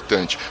muito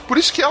importante. Por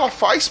isso que ela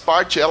faz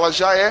parte, ela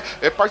já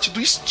é parte do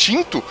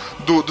instinto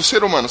do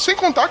ser humano. Sem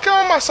contar que é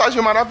uma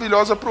massagem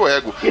maravilhosa pro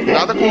ego.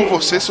 Nada como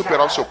você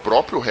superar o seu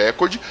próprio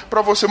recorde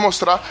pra você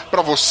mostrar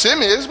pra você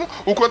mesmo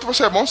o quanto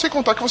você é bom, sem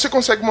contar que você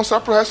consegue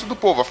mostrar pro resto do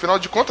povo. Afinal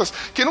de contas,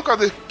 quem nunca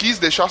quis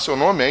deixar seu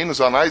nome aí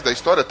nos anais da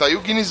história, tá aí o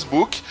Guinness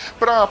Book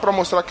pra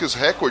mostrar que os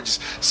recordes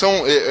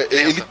são...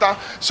 ele tá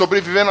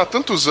sobrevivendo há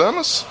tantos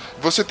anos,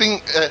 você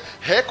tem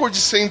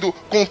recordes sendo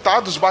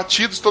contados,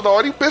 batidos toda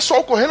hora e o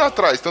pessoal correndo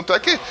atrás. Tanto é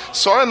que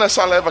só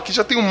nessa leva aqui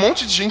já tem um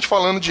monte de gente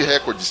falando de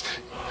recordes.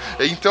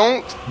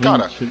 Então,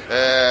 cara,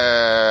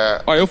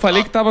 Ó, eu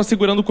falei que tava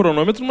segurando o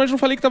cronômetro, mas não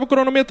falei que tava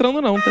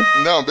cronometrando não, tá?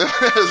 Não,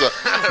 beleza.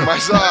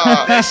 Mas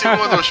 10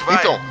 segundos, vai.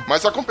 Então,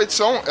 mas a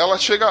competição, ela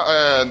chega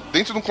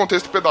dentro de um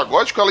contexto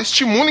pedagógico, ela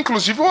estimula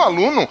inclusive o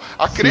aluno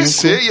a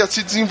crescer e a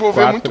se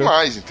desenvolver 4, muito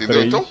mais, entendeu?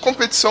 3, então,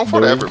 competição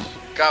forever.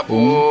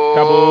 Acabou.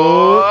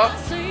 Acabou.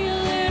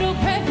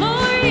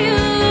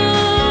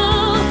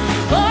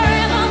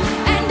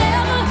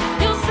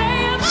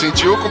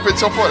 Sentiu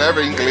competição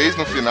forever em inglês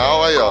no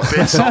final, aí ó.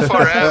 Competição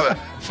forever.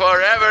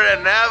 Forever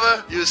and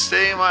ever, you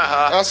stay in my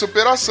heart. É uma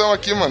superação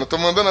aqui, mano. Tô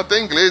mandando até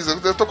inglês.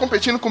 Eu tô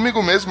competindo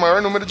comigo mesmo, maior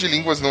número de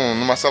línguas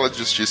numa sala de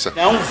justiça.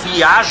 Não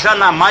viaja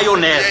na E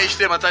maionese. aí,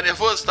 Esteban, tá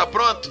nervoso? Tá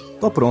pronto?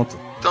 Tô pronto.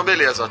 Então,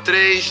 beleza, ó.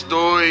 3,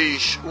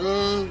 2,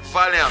 1,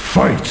 valendo.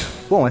 Fight.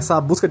 Bom,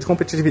 essa busca de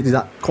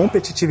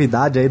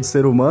competitividade aí do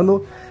ser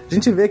humano, a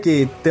gente vê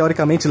que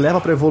teoricamente leva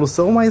pra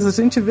evolução, mas a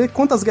gente vê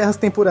quantas guerras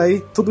tem por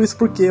aí. Tudo isso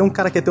porque um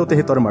cara quer ter o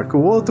território maior que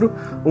o outro,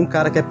 um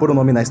cara quer pôr o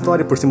nome na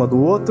história por cima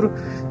do outro.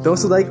 Então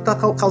isso daí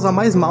causa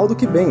mais mal do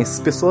que bem. As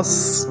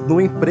pessoas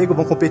no emprego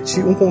vão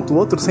competir um contra o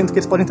outro, sendo que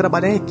eles podem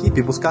trabalhar em equipe,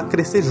 buscar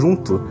crescer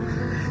junto.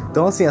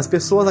 Então, assim, as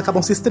pessoas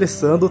acabam se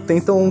estressando,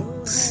 tentam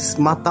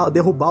matar,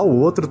 derrubar o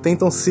outro,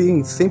 tentam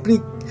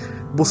sempre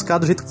buscar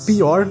do jeito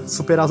pior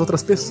superar as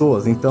outras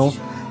pessoas. Então,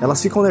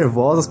 elas ficam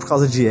nervosas por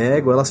causa de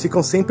ego, elas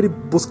ficam sempre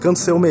buscando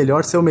ser o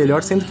melhor,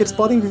 sendo que eles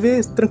podem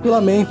viver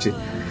tranquilamente.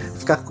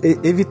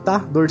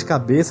 Evitar dor de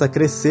cabeça,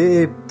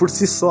 crescer por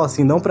si só,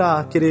 assim, não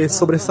pra querer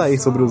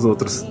sobressair sobre os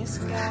outros.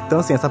 Então,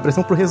 assim, essa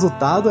pressão pro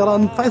resultado, ela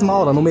não faz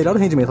mal, ela não melhora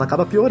o rendimento, ela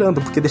acaba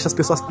piorando, porque deixa as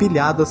pessoas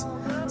pilhadas,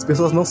 as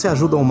pessoas não se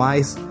ajudam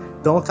mais,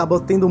 Então acaba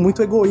tendo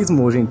muito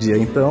egoísmo hoje em dia.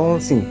 Então,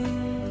 assim,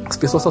 as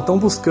pessoas só estão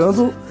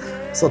buscando,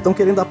 só estão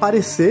querendo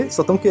aparecer,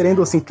 só estão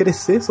querendo, assim,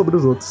 crescer sobre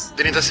os outros.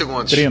 30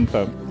 segundos.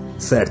 30.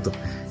 Certo.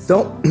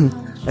 Então,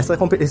 esse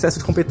excesso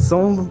de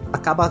competição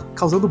acaba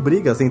causando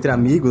brigas entre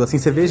amigos, assim,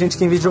 você vê gente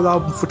que em vez de jogar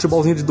um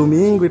futebolzinho de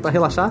domingo e pra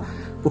relaxar,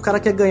 o cara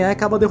quer ganhar e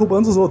acaba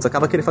derrubando os outros,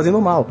 acaba querer fazendo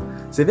mal.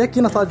 Você vê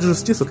aqui na sala de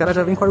justiça, o cara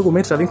já vem com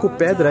argumento, já vem com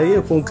pedra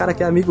aí, com um cara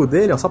que é amigo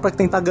dele, ó, só pra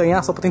tentar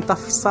ganhar, só pra tentar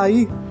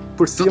sair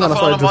por cima na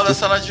sala de justiça. Tu tá falando mal da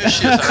sala de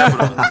justiça, né,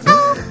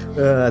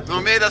 Bruno?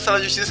 No meio da sala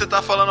de justiça você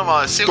tá falando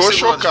mal. 5 segundos,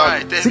 chocado.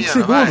 Vai, termina, 5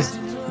 segundos?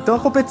 Vai. Então a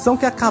competição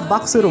quer acabar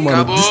com o ser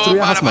humano, destruir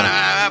a raça humana.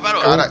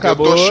 Cara, eu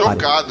tô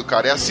chocado,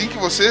 cara. É assim que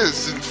você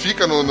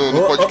fica no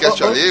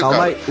podcast alheio, calma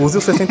cara? Aí, use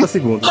os 60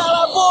 segundos.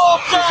 Cala a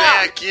boca!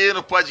 Vem aqui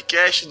no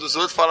podcast dos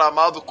outros falar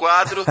mal do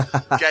quadro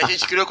que a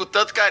gente criou com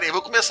tanto carinho.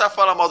 Vou começar a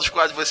falar mal dos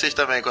quadros de vocês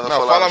também, quando eu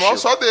falar. Não, fala mal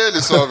só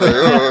dele, só, velho.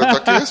 Eu tô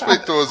aqui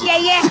respeitoso.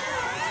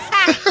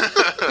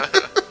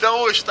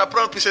 Então, Ucho, tá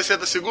pronto pros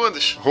 60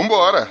 segundos?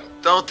 Vambora.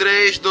 Então,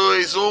 3,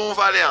 2, 1,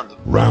 valendo.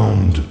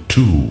 Round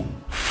 2.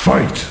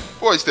 Fight.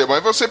 Pô, Esteban, aí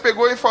você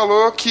pegou e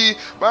falou que,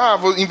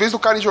 em vez do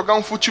cara jogar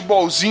um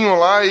futebolzinho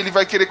lá, ele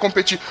vai querer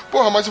competir.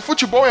 Porra, mas o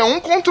futebol é um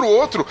contra o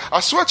outro.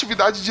 A sua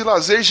atividade de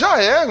lazer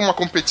já é uma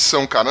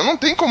competição, cara. Não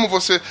tem como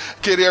você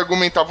querer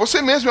argumentar. Você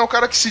mesmo é o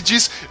cara que se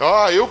diz,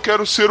 eu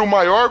quero ser o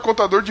maior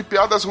contador de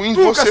piadas ruins.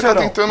 Você tá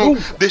tentando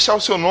deixar o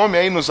seu nome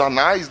aí nos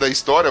anais da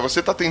história.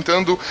 Você tá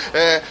tentando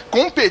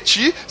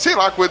competir, sei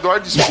lá, com o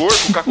Eduardo Spor,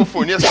 com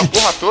Cacofonia, essa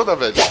porra toda,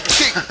 velho.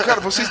 Cara,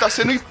 você está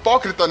sendo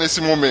hipócrita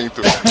nesse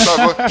momento.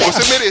 Sabe?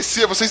 Você merecia.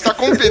 Você está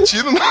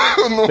competindo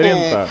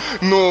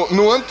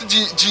no âmbito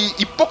de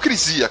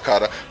hipocrisia,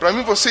 cara. Pra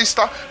mim, você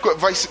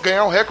vai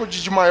ganhar o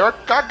recorde de maior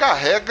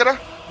caga-regra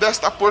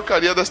desta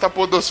porcaria, desta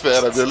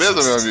podosfera,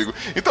 beleza, meu amigo?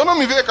 Então não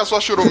me venha com as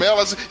suas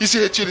churumelas e se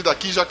retire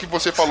daqui, já que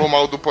você falou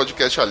mal do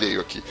podcast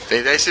alheio aqui.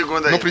 Tem 10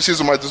 segundos aí. Não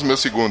preciso mais dos meus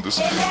segundos.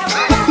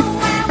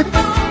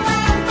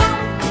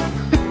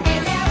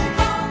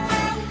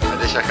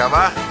 Deixa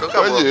acabar? Então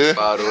acabou.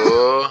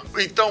 Parou.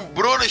 Então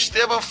Bruno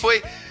Esteban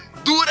foi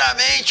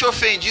duramente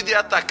ofendido e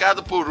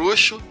atacado por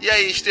Ucho. E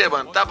aí,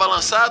 Esteban, tá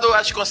balançado ou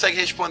acho que consegue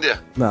responder?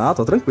 Não,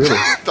 tô tranquilo.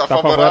 Tá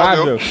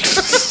favorável. 3,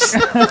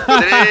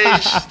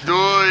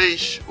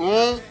 2,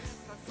 1,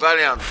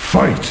 valendo.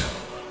 Fight.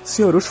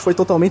 Senhor Ucho foi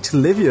totalmente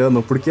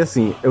leviano, porque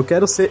assim, eu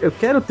quero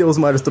ter os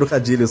maiores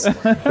trocadilhos.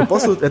 Eu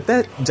posso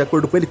até, de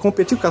acordo com ele,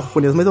 competir com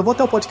Cacofonias, mas eu vou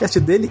até o podcast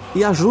dele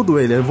e ajudo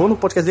ele. Eu vou no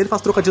podcast dele,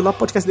 faço trocadilho lá pro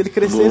podcast dele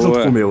crescer junto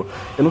com o meu.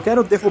 Eu não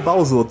quero derrubar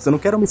os outros, eu não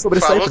quero me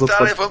sobressair pros outros.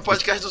 Falou que tá levando o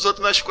podcast dos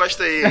outros nas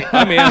costas aí, hein?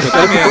 Tá mesmo,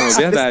 é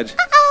verdade.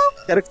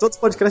 Quero que todos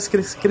os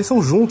podcasts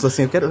cresçam juntos,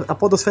 assim, eu quero a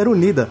podosfera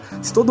unida.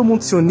 Se todo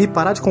mundo se unir,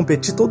 parar de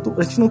competir,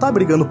 a gente não tá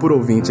brigando por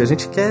ouvinte, a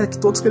gente quer que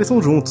todos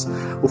cresçam juntos.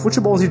 O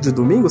futebolzinho de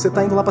domingo, você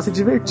tá indo lá pra se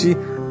divertir.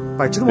 A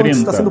partir do momento que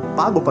você tá sendo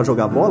pago pra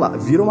jogar bola,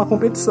 vira uma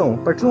competição.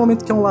 A partir do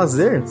momento que é um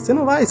lazer, você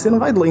não vai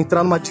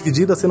entrar numa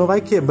dividida, você não vai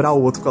quebrar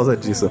o outro por causa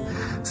disso.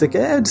 Você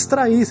quer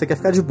distrair, você quer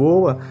ficar de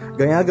boa.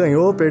 Ganhar,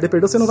 ganhou, perder,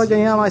 perdeu, você não vai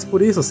ganhar mais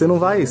por isso. Você não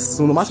vai,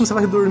 no máximo você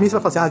vai dormir, você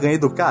vai falar assim, ganhei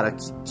do cara.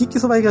 Que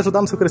isso vai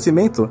ajudar no seu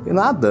crescimento? E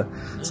nada.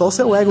 Só o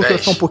seu ego que vai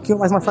ficar um pouquinho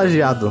mais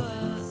massageado.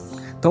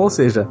 Então, ou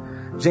seja,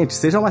 gente,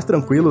 sejam mais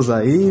tranquilos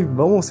aí,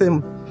 vamos ser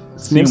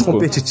menos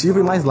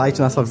competitivos e mais light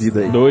nessa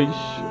vida aí. 2,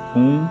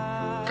 1,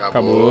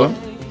 acabou.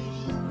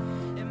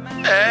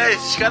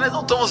 Esses caras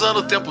não estão usando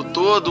o tempo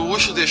todo. O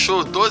Ucho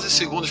deixou 12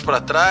 segundos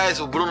pra trás,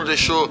 o Bruno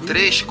deixou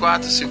 3,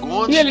 4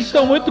 segundos. E eles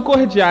estão muito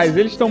cordiais,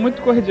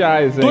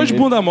 hein? Dois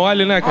bunda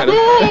mole, né, cara?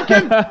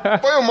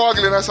 Põe o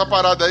Mogli nessa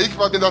parada aí que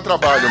vai me dar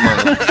trabalho,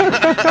 mano.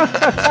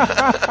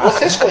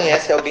 Vocês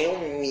conhecem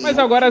alguém Mas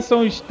agora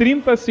são os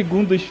 30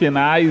 segundos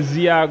finais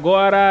e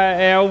agora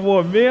é o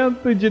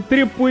momento de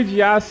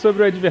tripudiar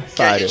sobre o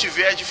adversário. Que a gente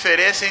vê a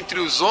diferença entre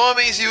os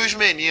homens e os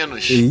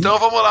meninos. Então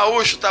vamos lá,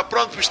 Ucho, tá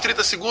pronto pros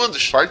 30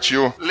 segundos?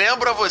 Partiu.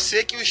 Lembra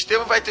você que o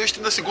Estevam vai ter os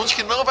 30 segundos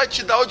que não vai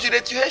te dar o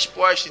direito de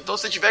resposta. Então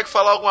se tiver que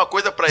falar alguma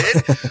coisa pra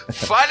ele,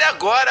 fale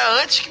agora,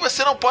 antes que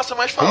você não possa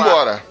mais falar.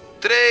 Vambora.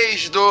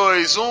 3,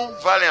 2, 1,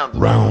 valendo.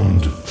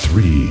 Round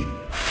 3.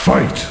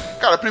 Fight.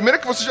 Cara, primeiro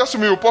que você já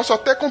assumiu, eu posso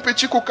até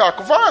competir com o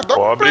Caco. Vai, dá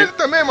pra ele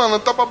também, mano.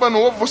 Tá babando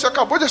ovo. Você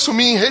acabou de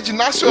assumir em rede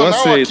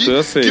nacional eu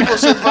aceito. Que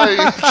você vai.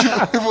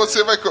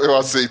 Eu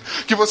aceito.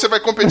 Que você vai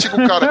competir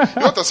com o cara.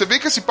 E outra, você vê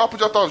que esse papo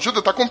de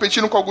autoajuda tá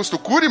competindo com o Augusto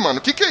Cury, mano?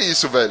 O que é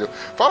isso, velho?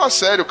 Fala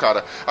sério,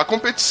 cara. A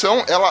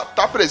competição, ela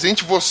tá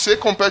presente. Você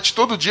compete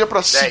todo dia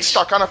pra se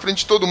destacar na frente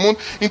de todo mundo.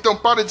 Então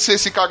para de ser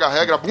esse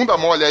caga-regra, bunda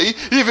mole aí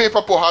e vem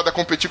pra porrada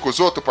competir com os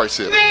outros,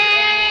 parceiro.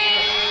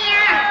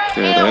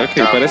 Caraca,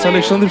 ele parece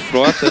Alexandre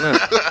Frota, né?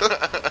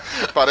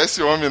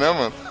 Parece homem, né,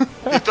 mano?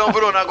 Então,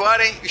 Bruno,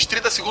 agora, hein? Os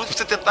 30 segundos pra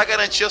você tentar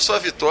garantir a sua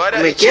vitória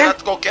e tirar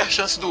qualquer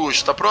chance do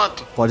Ucho. Tá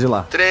pronto? Pode ir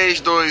lá.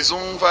 3, 2,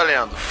 1,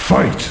 valendo.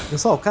 Fight.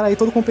 Pessoal, o cara aí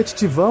todo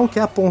competitivão,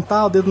 quer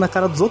apontar o dedo na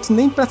cara dos outros,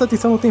 nem presta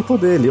atenção no tempo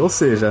dele. Ou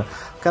seja,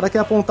 o cara quer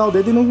apontar o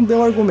dedo e não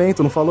deu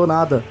argumento, não falou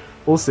nada.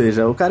 Ou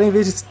seja, o cara, em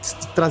vez de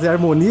trazer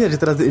harmonia,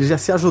 de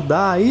se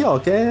ajudar aí, ó,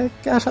 quer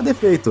achar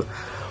defeito.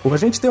 A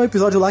gente tem um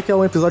episódio lá que é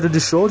um episódio de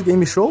show, de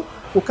game show.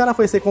 O cara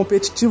foi ser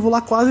competitivo lá,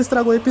 quase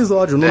estragou o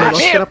episódio. No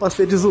negócio que era pra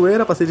ser de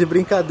zoeira, pra ser de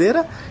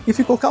brincadeira, e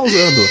ficou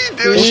causando. Ih,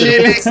 deu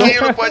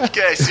chiliquinho no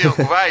podcast,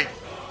 5, vai.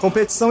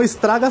 Competição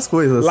estraga as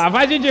coisas.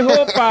 Lavagem de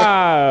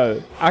roupa!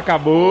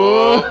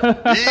 Acabou!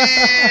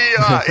 Ih,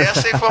 ó,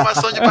 essa é a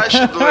informação de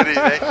bastidores,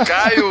 né?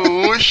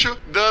 Caio Ucho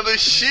dando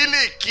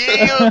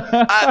chiliquinho,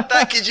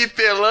 ataque de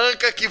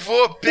pelanca que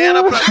voa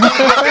pena pra tudo.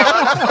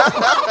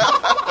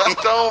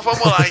 Então,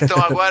 vamos lá.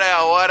 Então, agora é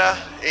a hora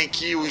em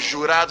que os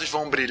jurados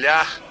vão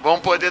brilhar, vão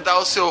poder dar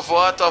o seu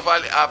voto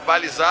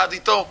avalizado.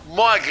 Então,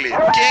 Mogli,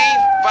 quem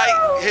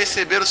vai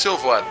receber o seu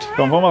voto?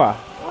 Então, vamos lá.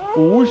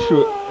 O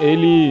Ucho,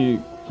 ele...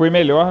 foi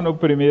melhor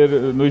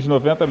nos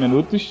 90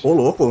 minutos. Ô,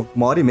 louco,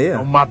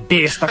 1h30. Uma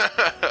besta.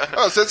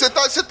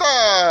 Você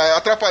tá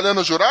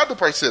atrapalhando o jurado,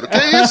 parceiro? Que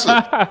isso?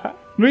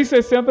 Nos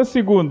 60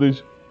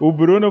 segundos, o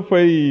Bruno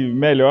foi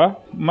melhor,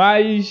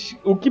 mas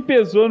o que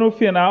pesou no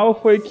final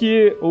foi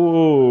que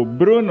o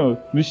Bruno,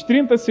 nos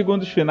 30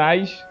 segundos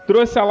finais,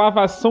 trouxe a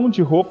lavação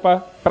de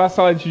roupa pra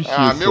sala de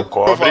justiça. Ah, meu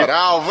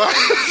varal, vai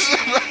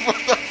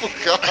botar pro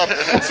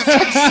cara. Você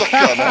tá de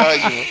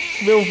sacanagem, mano.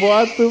 Meu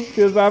voto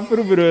pesar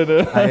pro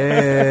Bruno.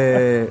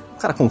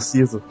 Cara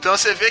conciso. Então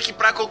você vê que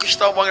pra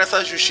conquistar o Mogli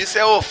nessa justiça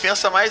é a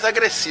ofensa mais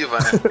agressiva,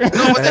 né?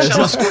 Então eu vou deixar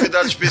nosso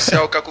convidado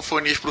especial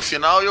Cacofonias pro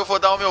final e eu vou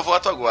dar o meu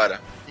voto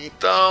agora.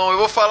 Então eu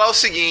vou falar o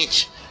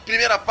seguinte.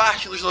 Primeira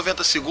parte, nos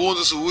 90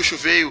 segundos, o Ucho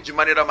veio de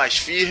maneira mais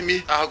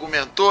firme,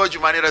 argumentou de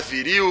maneira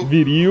viril.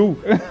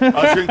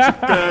 A gente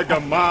pega,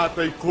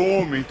 mata e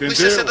come, entendeu? Nos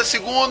 60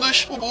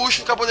 segundos, o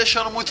Ucho acabou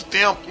deixando muito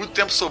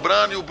tempo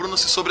sobrando e o Bruno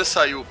se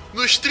sobressaiu.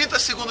 Nos 30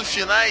 segundos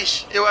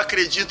finais, eu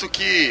acredito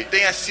que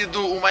tenha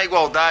sido uma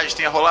igualdade,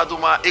 tenha rolado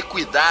uma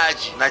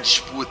equidade na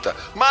disputa.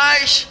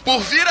 Mas, por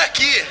vir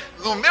aqui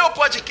no meu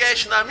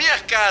podcast, na minha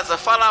casa,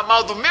 falar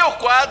mal do meu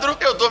quadro,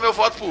 eu dou meu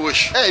voto pro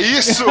Ucho. É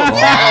isso!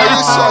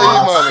 É isso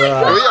aí, mano.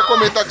 Eu ia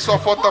comentar que sua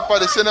foto tá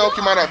aparecendo, é o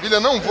que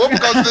maravilha. Não vou por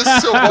causa desse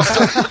seu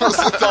voto aí.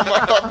 Você tá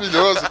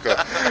maravilhoso,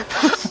 cara.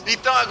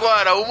 Então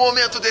agora, o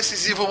momento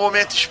decisivo, o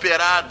momento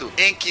esperado,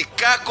 em que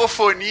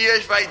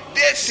Cacofonias vai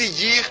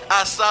decidir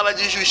a sala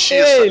de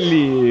justiça.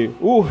 Ele,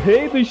 o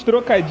rei dos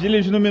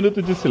trocadilhos no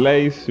Minuto de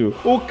Silêncio.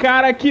 O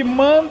cara que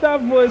manda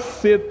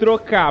você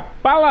trocar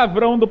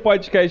palavrão do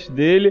podcast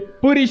dele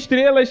por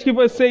estrelas que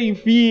você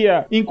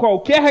envia em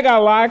qualquer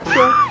galáxia.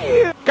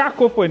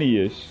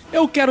 Cacofonias.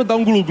 Eu quero dar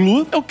um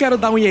glu-glu, eu quero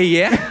dar um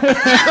iê-iê.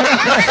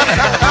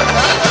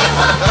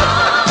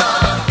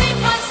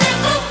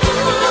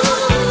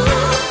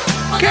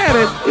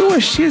 Cara, eu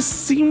achei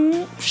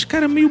assim, os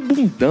caras meio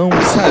bundão,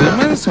 sabe?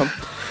 Mas olha só.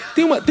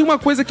 Tem uma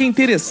coisa que é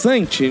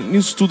interessante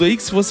nisso tudo aí,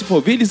 que se você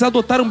for ver, eles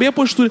adotaram bem a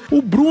postura. O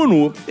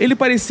Bruno, ele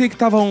parecia que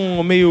tava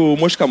meio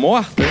mosca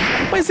morta,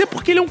 mas é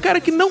porque ele é um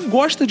cara que não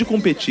gosta de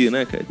competir,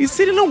 né, cara? E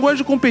se ele não gosta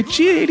de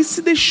competir, ele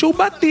se deixou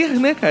bater,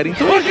 né, cara?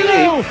 Então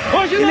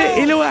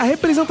ele é a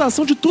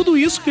representação de tudo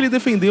isso que ele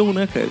defendeu,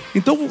 né, cara?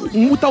 Então,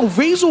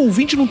 talvez o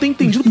ouvinte não tenha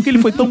entendido porque ele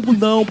foi tão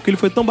bundão, porque ele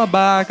foi tão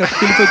babaca,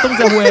 porque ele foi tão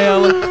Zé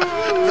Ruela.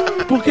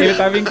 Porque ele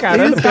tava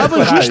encarando, ele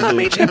tava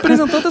justamente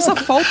representando essa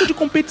falta de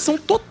competição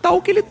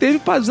total que ele teve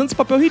fazendo esse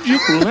papel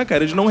ridículo, né,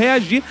 cara? De não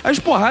reagir às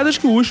porradas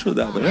que o Ucho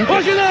dava, né?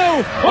 Hoje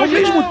não! Ao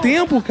mesmo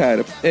tempo,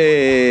 cara,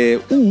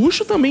 o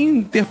Ucho também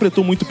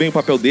interpretou muito bem o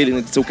papel dele,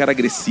 né? De ser o cara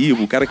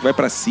agressivo, o cara que vai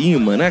pra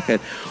cima, né, cara?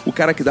 O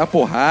cara que dá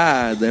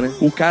porrada, né?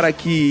 O cara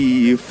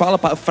que fala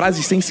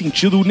frases sem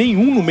sentido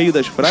nenhum no meio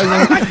das frases,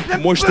 né?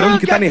 Mostrando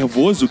que tá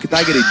nervoso, que tá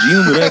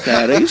agredindo, né,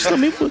 cara? Isso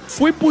também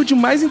foi por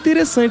demais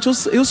interessante.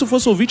 Eu, se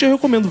fosse ouvinte, eu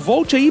recomendo.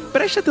 Volte aí e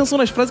preste atenção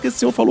nas frases que esse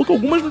senhor falou, que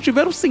algumas não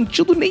tiveram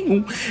sentido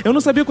nenhum. Eu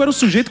não sabia qual era o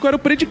sujeito, qual era o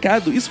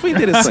predicado. Isso foi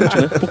interessante,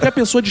 né? Porque a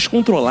pessoa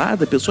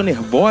descontrolada, a pessoa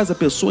nervosa, a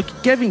pessoa que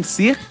quer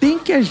vencer, tem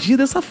que agir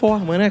dessa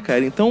forma, né,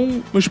 cara?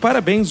 Então, meus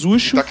parabéns,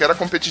 Ucho. Taquera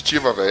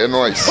competitiva, velho. É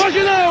nóis.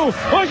 Hoje não!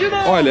 Hoje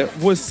não! Olha,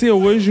 você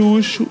hoje,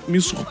 Ucho, me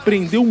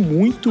surpreendeu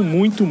muito,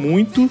 muito,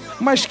 muito.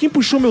 Mas quem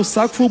puxou meu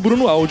saco foi o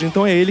Bruno Aldi.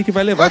 Então é ele que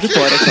vai levar a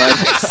vitória, claro.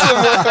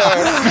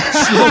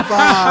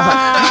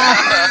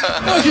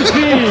 Hoje sim!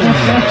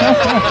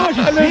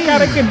 Olha o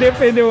cara que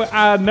defendeu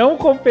a não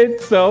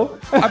competição.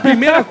 A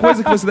primeira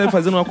coisa que você deve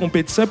fazer numa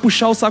competição é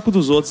puxar o saco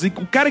dos outros. E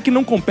o cara que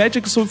não compete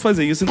é que soube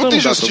fazer isso. Então não tem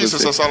justiça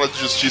essa sala de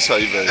justiça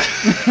aí, velho.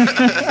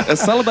 É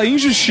sala da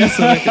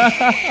injustiça, né?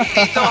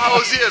 Então,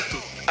 Raulzito,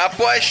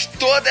 após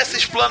toda essa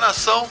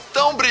explanação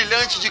tão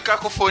brilhante de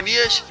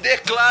Cacofonias,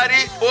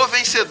 declare o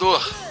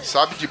vencedor.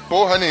 Sabe de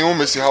porra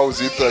nenhuma esse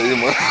Raulzito aí,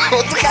 mano.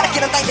 Outro cara que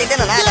não tá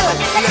entendendo nada, mano.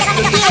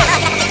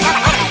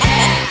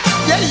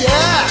 Yeah,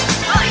 yeah!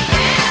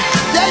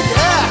 Yeah,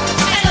 yeah!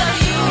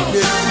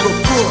 Nesse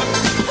louco,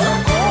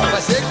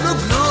 fazer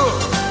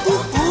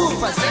glu-glu,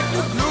 fazer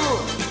glu-glu.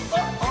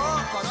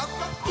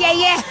 Yeah,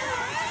 yeah!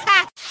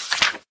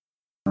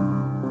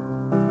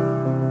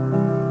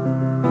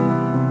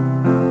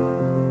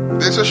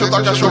 Deixa eu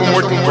chutar cachorro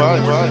morto no vai.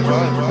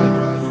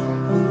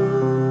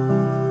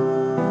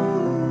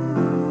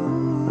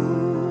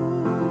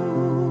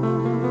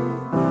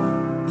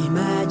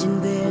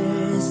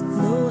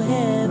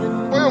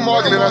 Põe o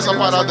Mogli nessa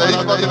parada aí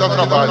que vai me dar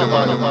trabalho,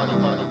 mano.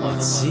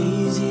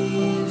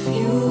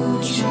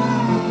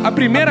 A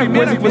primeira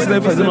coisa que você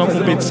deve fazer numa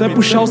competição é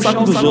puxar o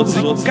saco dos outros.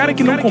 O cara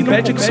que não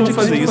compete é que só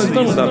fazer isso,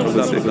 então não dá pra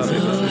você.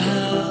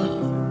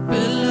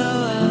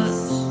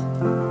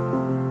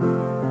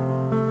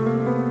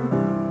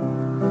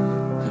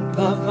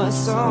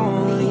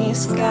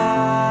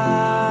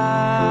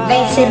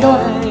 Vencedor.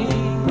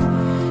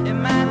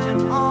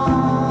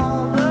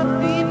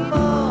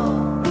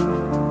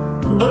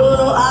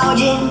 Bruno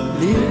Aldi.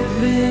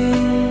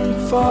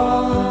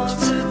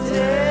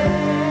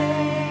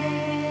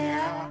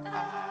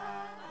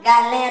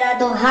 Galera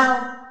do RAU.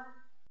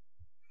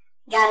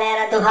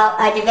 Galera do RAU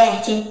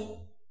adverte.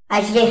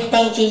 As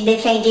vertentes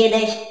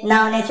defendidas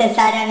não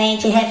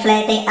necessariamente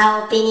refletem a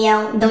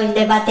opinião dos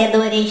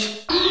debatedores.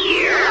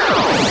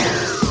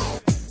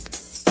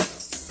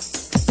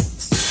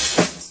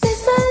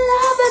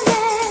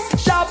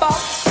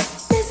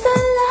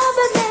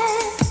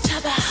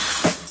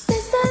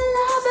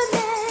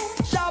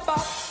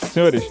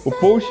 Senhores, o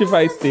post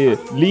vai ter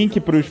link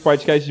para os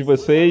podcasts de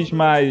vocês,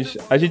 mas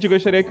a gente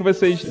gostaria que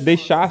vocês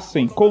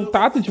deixassem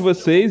contato de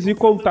vocês e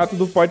contato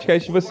do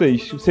podcast de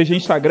vocês. Seja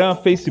Instagram,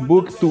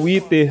 Facebook,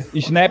 Twitter,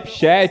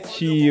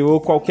 Snapchat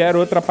ou qualquer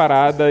outra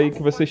parada aí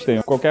que vocês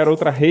tenham. Qualquer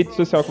outra rede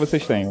social que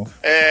vocês tenham.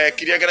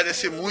 Queria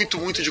agradecer muito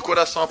de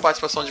coração a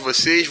participação de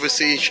vocês.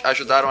 Vocês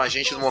ajudaram a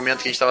gente no momento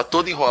que a gente estava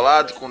todo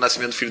enrolado com o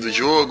nascimento do filho do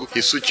Diogo,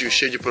 Rissuti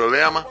cheio de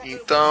problema.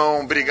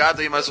 Então,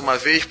 obrigado aí mais uma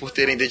vez por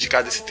terem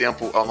dedicado esse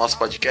tempo ao nosso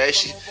podcast.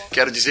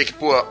 Quero dizer que,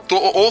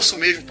 ouço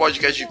mesmo o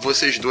podcast de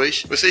vocês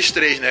dois. Vocês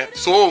três, né?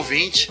 Sou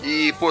ouvinte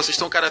e, vocês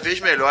estão cada vez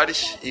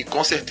melhores e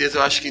com certeza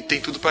eu acho que tem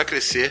tudo pra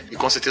crescer e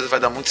com certeza vai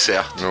dar muito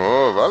certo.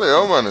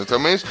 Valeu, mano.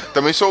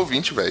 Também sou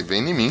ouvinte, velho.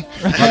 Vem em mim.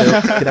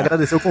 Valeu. Queria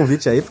agradecer o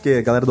convite aí, porque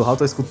a galera do RAU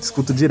eu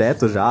escuto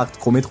direto já.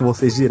 Comento com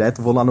vocês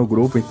direto, vou lá no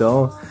grupo,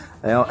 então...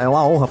 É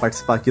uma honra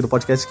participar aqui do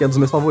podcast, que é um dos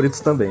meus favoritos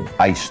também.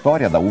 A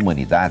história da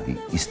humanidade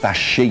está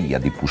cheia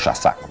de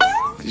puxa-saco.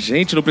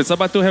 Gente, não precisa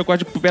bater o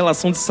recorde de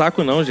pelação de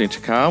saco, não, gente.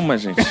 Calma,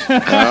 gente.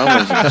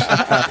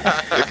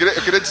 Eu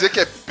queria dizer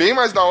que é bem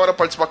mais da hora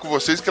participar com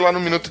vocês que lá no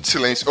Minuto de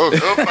Silêncio. Opa.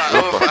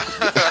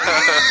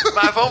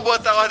 Mas vamos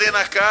botar ordem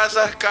na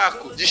casa.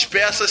 Caco,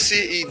 despeça-se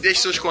e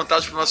deixe seus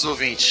contatos para nossos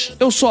ouvintes.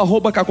 Eu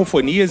sou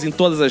 @cacofonias em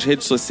todas as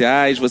redes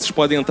sociais. Vocês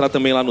podem entrar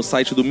também lá no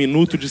site do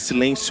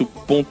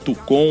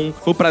minutodesilencio.com.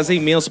 Foi um prazer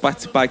imenso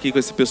participar aqui com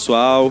esse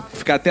pessoal.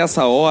 Ficar até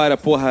essa hora,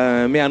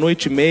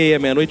 00:30,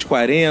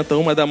 00:40,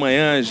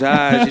 1h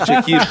já. A gente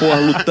aqui,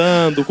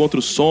 lutando contra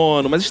o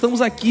sono. Mas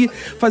estamos aqui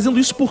fazendo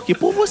isso por quê?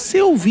 Por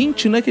você,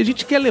 ouvinte, né? Que a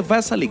gente quer levar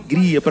essa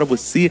alegria pra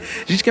você.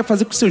 A gente quer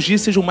fazer com que seus dias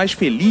sejam mais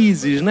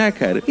felizes, né,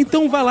 cara?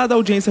 Então vai lá dar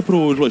audiência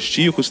pros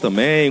Chicos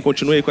também.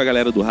 Continue aí com a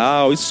galera do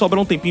RAU. E se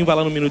sobrar um tempinho, vai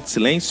lá no Minuto de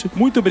Silêncio.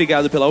 Muito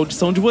obrigado pela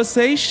audição de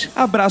vocês.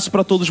 Abraço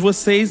pra todos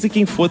vocês. E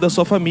quem for da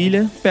sua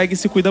família, pega e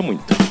se cuida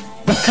muito.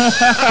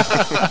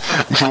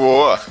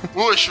 Boa.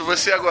 Puxo,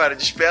 você agora,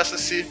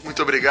 despeça-se.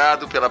 Muito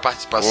obrigado pela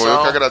participação.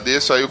 Eu que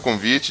agradeço aí o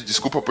convite.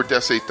 Desculpa por ter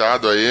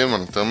aceitado aí,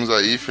 mano. Estamos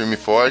aí, firme e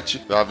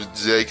forte. Dá pra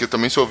dizer aí que eu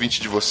também sou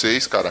ouvinte de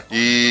vocês, cara.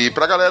 E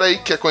pra galera aí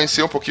que quer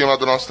conhecer um pouquinho lá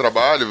do nosso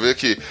trabalho, ver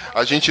que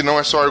a gente não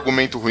é só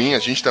argumento ruim, a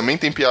gente também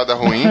tem piada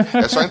ruim.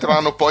 É só entrar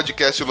lá no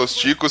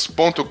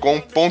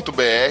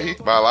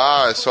podcastlosticos.com.br. Vai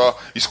lá,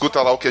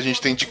 escuta lá o que a gente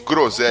tem de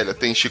groselha.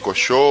 Tem Chico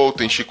Show,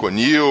 tem Chico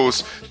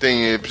News,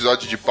 tem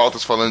episódio de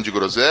pautas falando de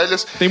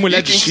groselhas. Tem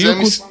mulher de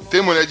Chico.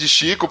 Tem mulher de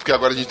Chico, porque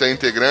agora a gente tá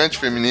integrante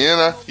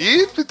feminina.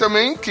 E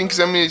também, quem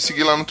quiser me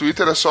seguir lá no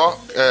Twitter, é só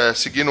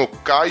seguir no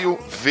Caio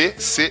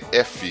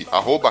VCF,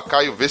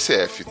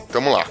 @CaioVCF.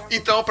 Tamo lá.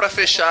 Então, pra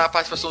fechar a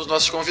participação dos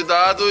nossos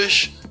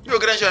convidados, meu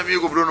grande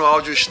amigo Bruno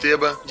Áudio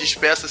Esteban,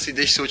 despeça-se e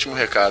deixe seu último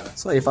recado.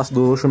 Isso aí, faço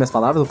do Show Minhas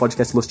Palavras, o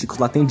podcast Los Chicos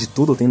lá tem de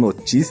tudo, tem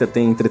notícia,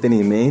 tem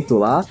entretenimento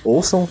lá.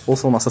 Ouçam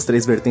nossas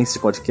 3 vertentes de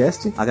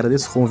podcast.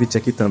 Agradeço o convite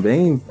aqui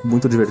também,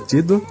 muito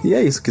divertido. E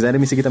é isso, quiserem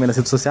me seguir também nas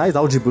redes sociais,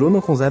 Audi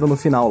Bruno com 0 no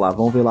final lá.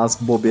 Vão ver lá as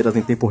bobeiras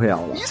em tempo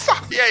real lá. Isso!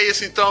 E é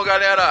isso então,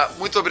 galera.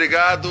 Muito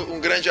obrigado, um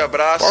grande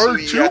abraço.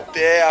 Partiu. E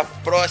até a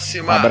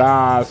próxima.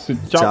 Abraço,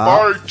 tchau.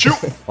 Partiu!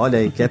 Olha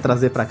aí, quer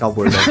trazer pra cá o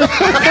bordão.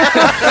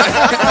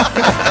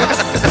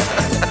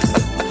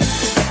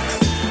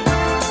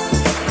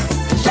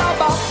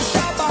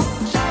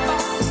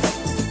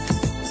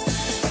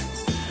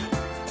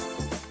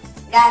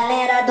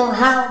 Galera do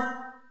RAU.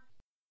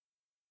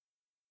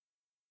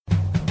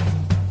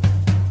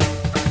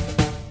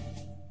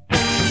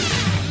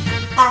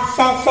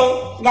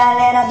 Acessem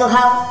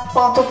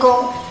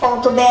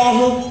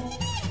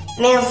galeradoral.com.br.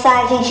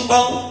 Mensagens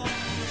em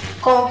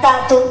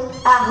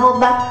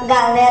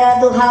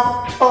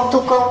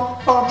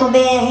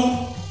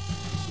contato@galeradoral.com.br.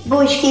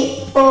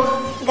 Busque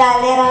por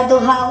Galera do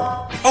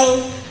RAU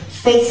em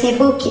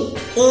Facebook,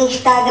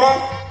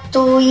 Instagram,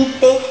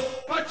 Twitter.